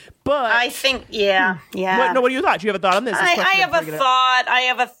 But I think, yeah. What do you thought? Do you have a thought on this? I have a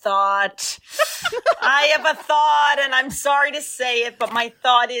thought, and I'm sorry to say it, but my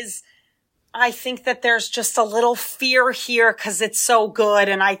thought is, I think that there's just a little fear here because it's so good,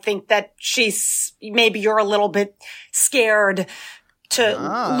 and I think that maybe you're a little bit scared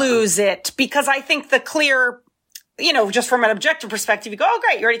to lose it, because I think the clear, just from an objective perspective, you go, oh,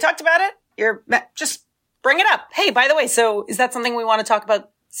 great, you already talked about it. Just bring it up. Hey, by the way, so is that something we want to talk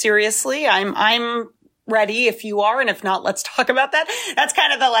about? Seriously, I'm ready if you are, and if not, let's talk about that. That's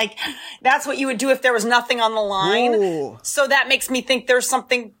kind of that's what you would do if there was nothing on the line. Ooh. So that makes me think there's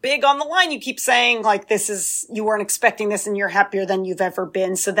something big on the line. You keep saying like you weren't expecting this and you're happier than you've ever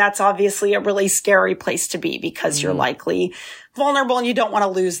been. So that's obviously a really scary place to be because you're likely vulnerable and you don't want to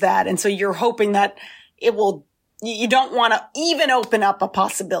lose that. And so you're hoping that you don't want to even open up a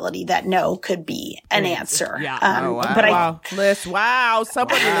possibility that no could be an answer. Yeah. But wow.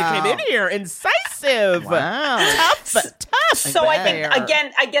 Somebody really came in here. Incisive. Wow. Tough. So I think,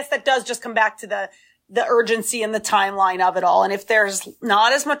 again, I guess that does just come back to the urgency and the timeline of it all. And if there's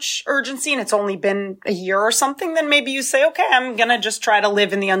not as much urgency and it's only been a year or something, then maybe you say, okay, I'm going to just try to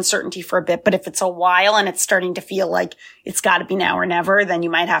live in the uncertainty for a bit. But if it's a while and it's starting to feel like it's got to be now or never, then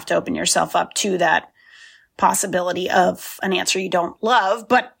you might have to open yourself up to that possibility of an answer you don't love.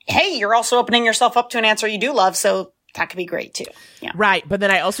 But hey, you're also opening yourself up to an answer you do love. So that could be great too. Yeah. Right. But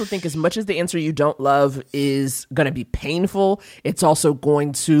then I also think as much as the answer you don't love is going to be painful, it's also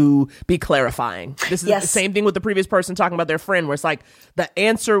going to be clarifying. This is the same thing with the previous person talking about their friend, where it's like the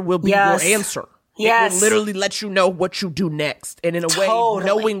answer will be your answer. Yes. It will literally let you know what you do next. And in a way,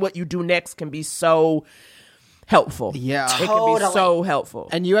 knowing what you do next can be so helpful. Yeah. It can be so helpful.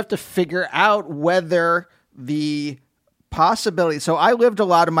 And you have to figure out whether the possibility. So I lived a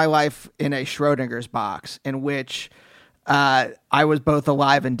lot of my life in a Schrodinger's box in which I was both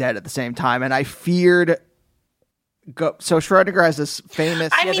alive and dead at the same time. And I feared So Schrodinger has this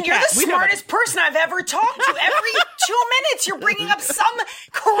famous. I mean, you're the smartest person I've ever talked to. Every 2 minutes, you're bringing up some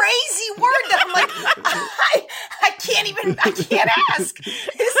crazy word that I'm like, I can't ask.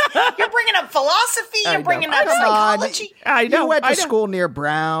 You're bringing up philosophy. You're bringing up psychology. You went to school near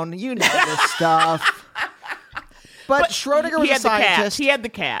Brown. You know this stuff. But Schrodinger was a scientist. He had the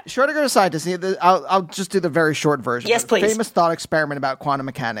cat. Schrodinger was a scientist. I'll just do the very short version. Yes, please. The famous thought experiment about quantum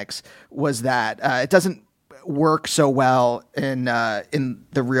mechanics was that it doesn't work so well in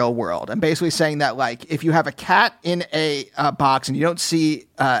the real world, and basically saying that, like, if you have a cat in a box and you can't see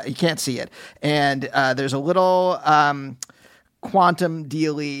it, and there's a little quantum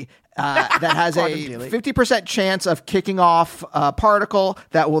dealy that has a 50% chance of kicking off a particle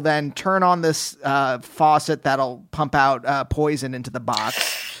that will then turn on this faucet that'll pump out poison into the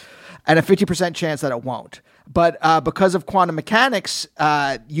box, and a 50% chance that it won't. But because of quantum mechanics,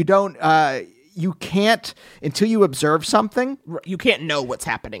 you can't, until you observe something, you can't know what's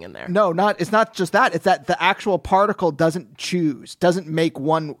happening in there. No, it's not just that. It's that the actual particle doesn't make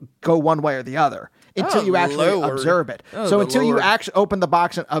one go one way or the other until you actually observe it. So until you actually open the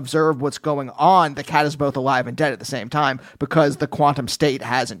box and observe what's going on, the cat is both alive and dead at the same time, because the quantum state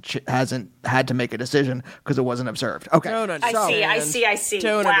hasn't had to make a decision because it wasn't observed. Okay. I see.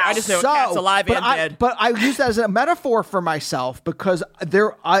 Wow. I just know cat's alive and dead. But I use that as a metaphor for myself, because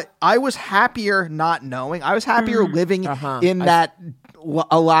I was happier not knowing. I was happier living in that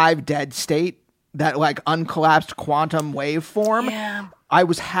alive dead state, that like uncollapsed quantum wave form. Yeah. I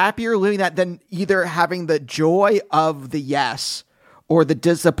was happier living that than either having the joy of the yes or the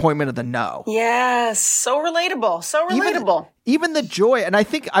disappointment of the no. Yes, so relatable. Even the joy, and I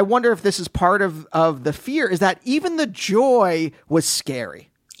wonder if this is part of the fear, is that even the joy was scary.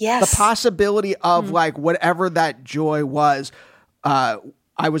 Yes. The possibility of like whatever that joy was, I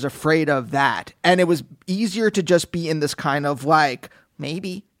was afraid of that. And it was easier to just be in this kind of like,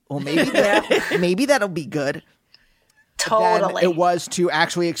 maybe that'll be good. Totally. Than it was to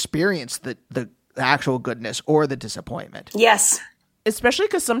actually experience the actual goodness or the disappointment. Yes. Especially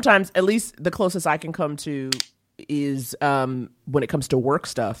because sometimes, at least the closest I can come to is when it comes to work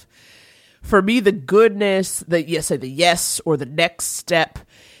stuff. For me, the goodness, the yes or the next step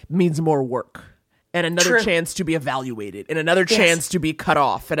means more work. And another chance to be evaluated. And another chance to be cut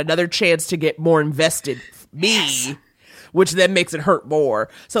off. And another chance to get more invested. Which then makes it hurt more.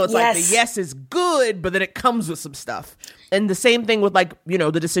 So it's like the yes is good, but then it comes with some stuff. And the same thing with like,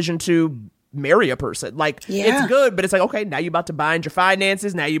 the decision to marry a person. Like, it's good, but it's like, okay, now you're about to bind your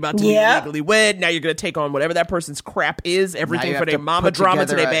finances. Now you're about to be legally wed. Now you're going to take on whatever that person's crap is. Everything from their mama drama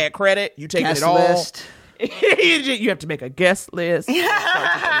to their bad credit. You taking it all. List. You have to make a guest list.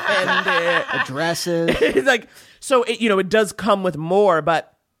 Addresses. It's like, so it does come with more,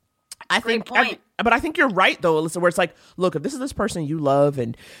 but I think you're right though, Alyssa, where it's like, look, if this is this person you love,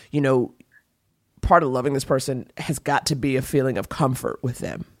 and part of loving this person has got to be a feeling of comfort with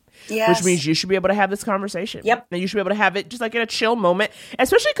them. Yes. Which means you should be able to have this conversation. Yep. And you should be able to have it just like in a chill moment,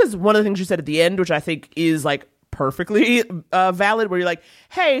 especially because one of the things you said at the end, which I think is like perfectly valid, where you're like,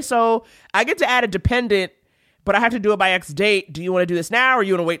 hey, so I get to add a dependent, but I have to do it by X date. Do you want to do this now, or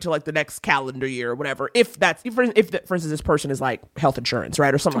you want to wait till like the next calendar year or whatever? If for instance, this person is like health insurance,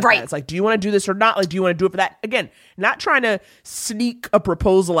 right? Or something like that. It's like, do you want to do this or not? Like, do you want to do it for that? Again, not trying to sneak a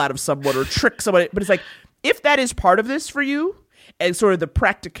proposal out of someone or trick somebody, but it's like, if that is part of this for you and sort of the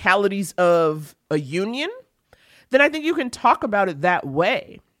practicalities of a union, then I think you can talk about it that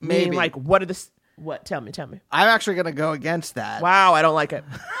way. Maybe. Meaning, like, what? Tell me. I'm actually going to go against that. Wow, I don't like it.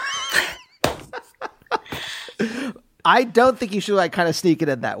 I don't think you should like kind of sneak it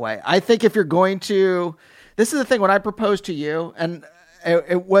in that way. I think if you're going to, this is the thing, when I proposed to you, and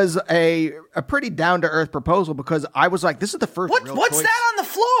it was a pretty down to earth proposal, because I was like, this is the first real what's choice. that on the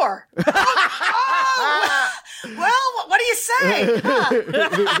floor? Well, what do you say?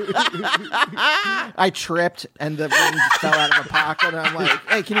 I tripped and the ring fell out of my pocket, and I'm like,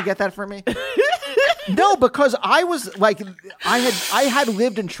 hey, can you get that for me? No, because I was like, I had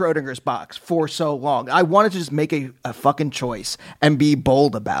lived in Schrodinger's box for so long. I wanted to just make a fucking choice and be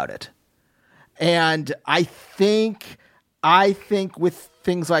bold about it. And I think with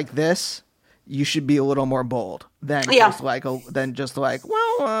things like this, you should be a little more bold than just like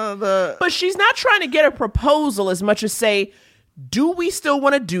But she's not trying to get a proposal as much as say, do we still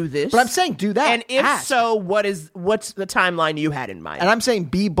want to do this? But I'm saying do that. And if so, what's the timeline you had in mind? And I'm saying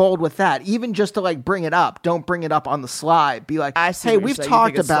be bold with that. Even just to like bring it up. Don't bring it up on the slide. Be like, hey, we've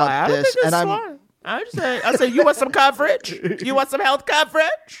talked about this, and I say, you want some coverage? You want some health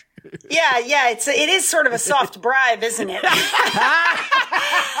coverage? Yeah, it is sort of a soft bribe, isn't it? now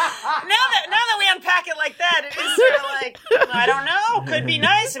that we unpack it like that, it is sort of like, I don't know, could be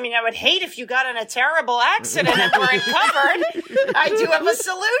nice. I mean, I would hate if you got in a terrible accident and weren't covered. I do have a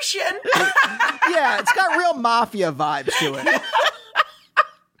solution. Yeah, it's got real mafia vibes to it.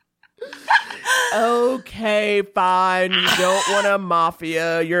 Okay, fine. You don't want to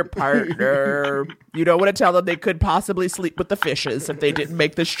mafia your partner. You don't want to tell them they could possibly sleep with the fishes if they didn't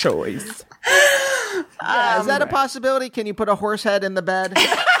make this choice. Yeah, is that a possibility? Can you put a horse head in the bed?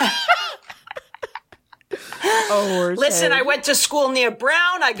 Listen, I went to school near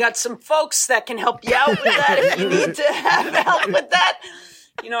Brown. I got some folks that can help you out with that if you need to have help with that.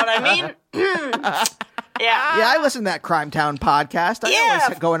 You know what I mean? Yeah, I listened to that Crime Town podcast. I know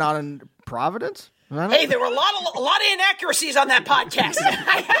what's going on in Providence. Hey, there were a lot of inaccuracies on that podcast.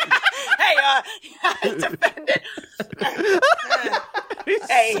 I defend it.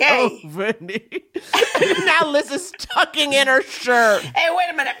 Hey. Funny. Now Liz is tucking in her shirt. Hey, wait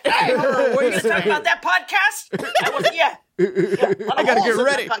a minute. Hey, were you going to talk about that podcast? I gotta get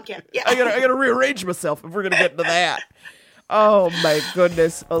ready. Yeah. I gotta rearrange myself if we're gonna get into that. Oh my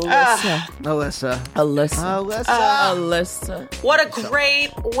goodness, Alyssa. What a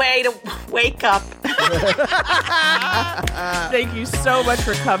great way to wake up. Thank you so much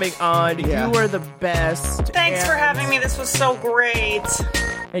for coming on. Yeah. You were the best. Thanks for having me. This was so great.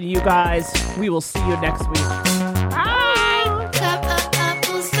 And you guys, we will see you next week. Bye.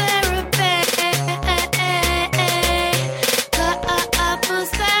 Couples therapy. Couples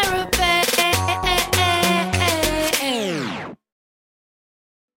therapy.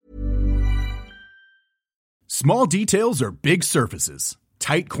 Small details are big surfaces.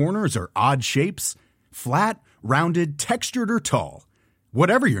 Tight corners are odd shapes. Flat, rounded, textured, or tall.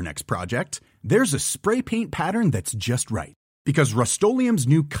 Whatever your next project, there's a spray paint pattern that's just right. Because Rust-Oleum's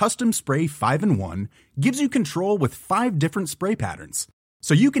new Custom Spray 5-in-1 gives you control with 5 different spray patterns.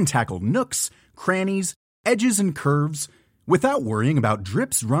 So you can tackle nooks, crannies, edges, and curves without worrying about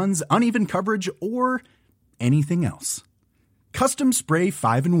drips, runs, uneven coverage, or anything else. Custom Spray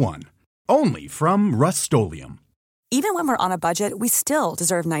 5-in-1. Only from Rust-Oleum. Even when we're on a budget, we still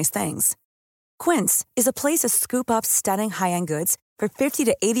deserve nice things. Quince is a place to scoop up stunning high-end goods for 50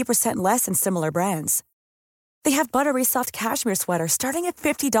 to 80% less than similar brands. They have buttery soft cashmere sweaters starting at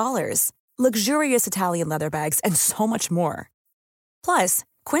 $50, luxurious Italian leather bags, and so much more. Plus,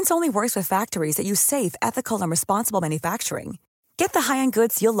 Quince only works with factories that use safe, ethical, and responsible manufacturing. Get the high-end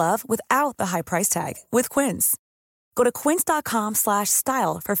goods you'll love without the high price tag with Quince. Go to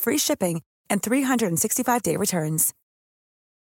quince.com/style for free shipping and 365-day returns.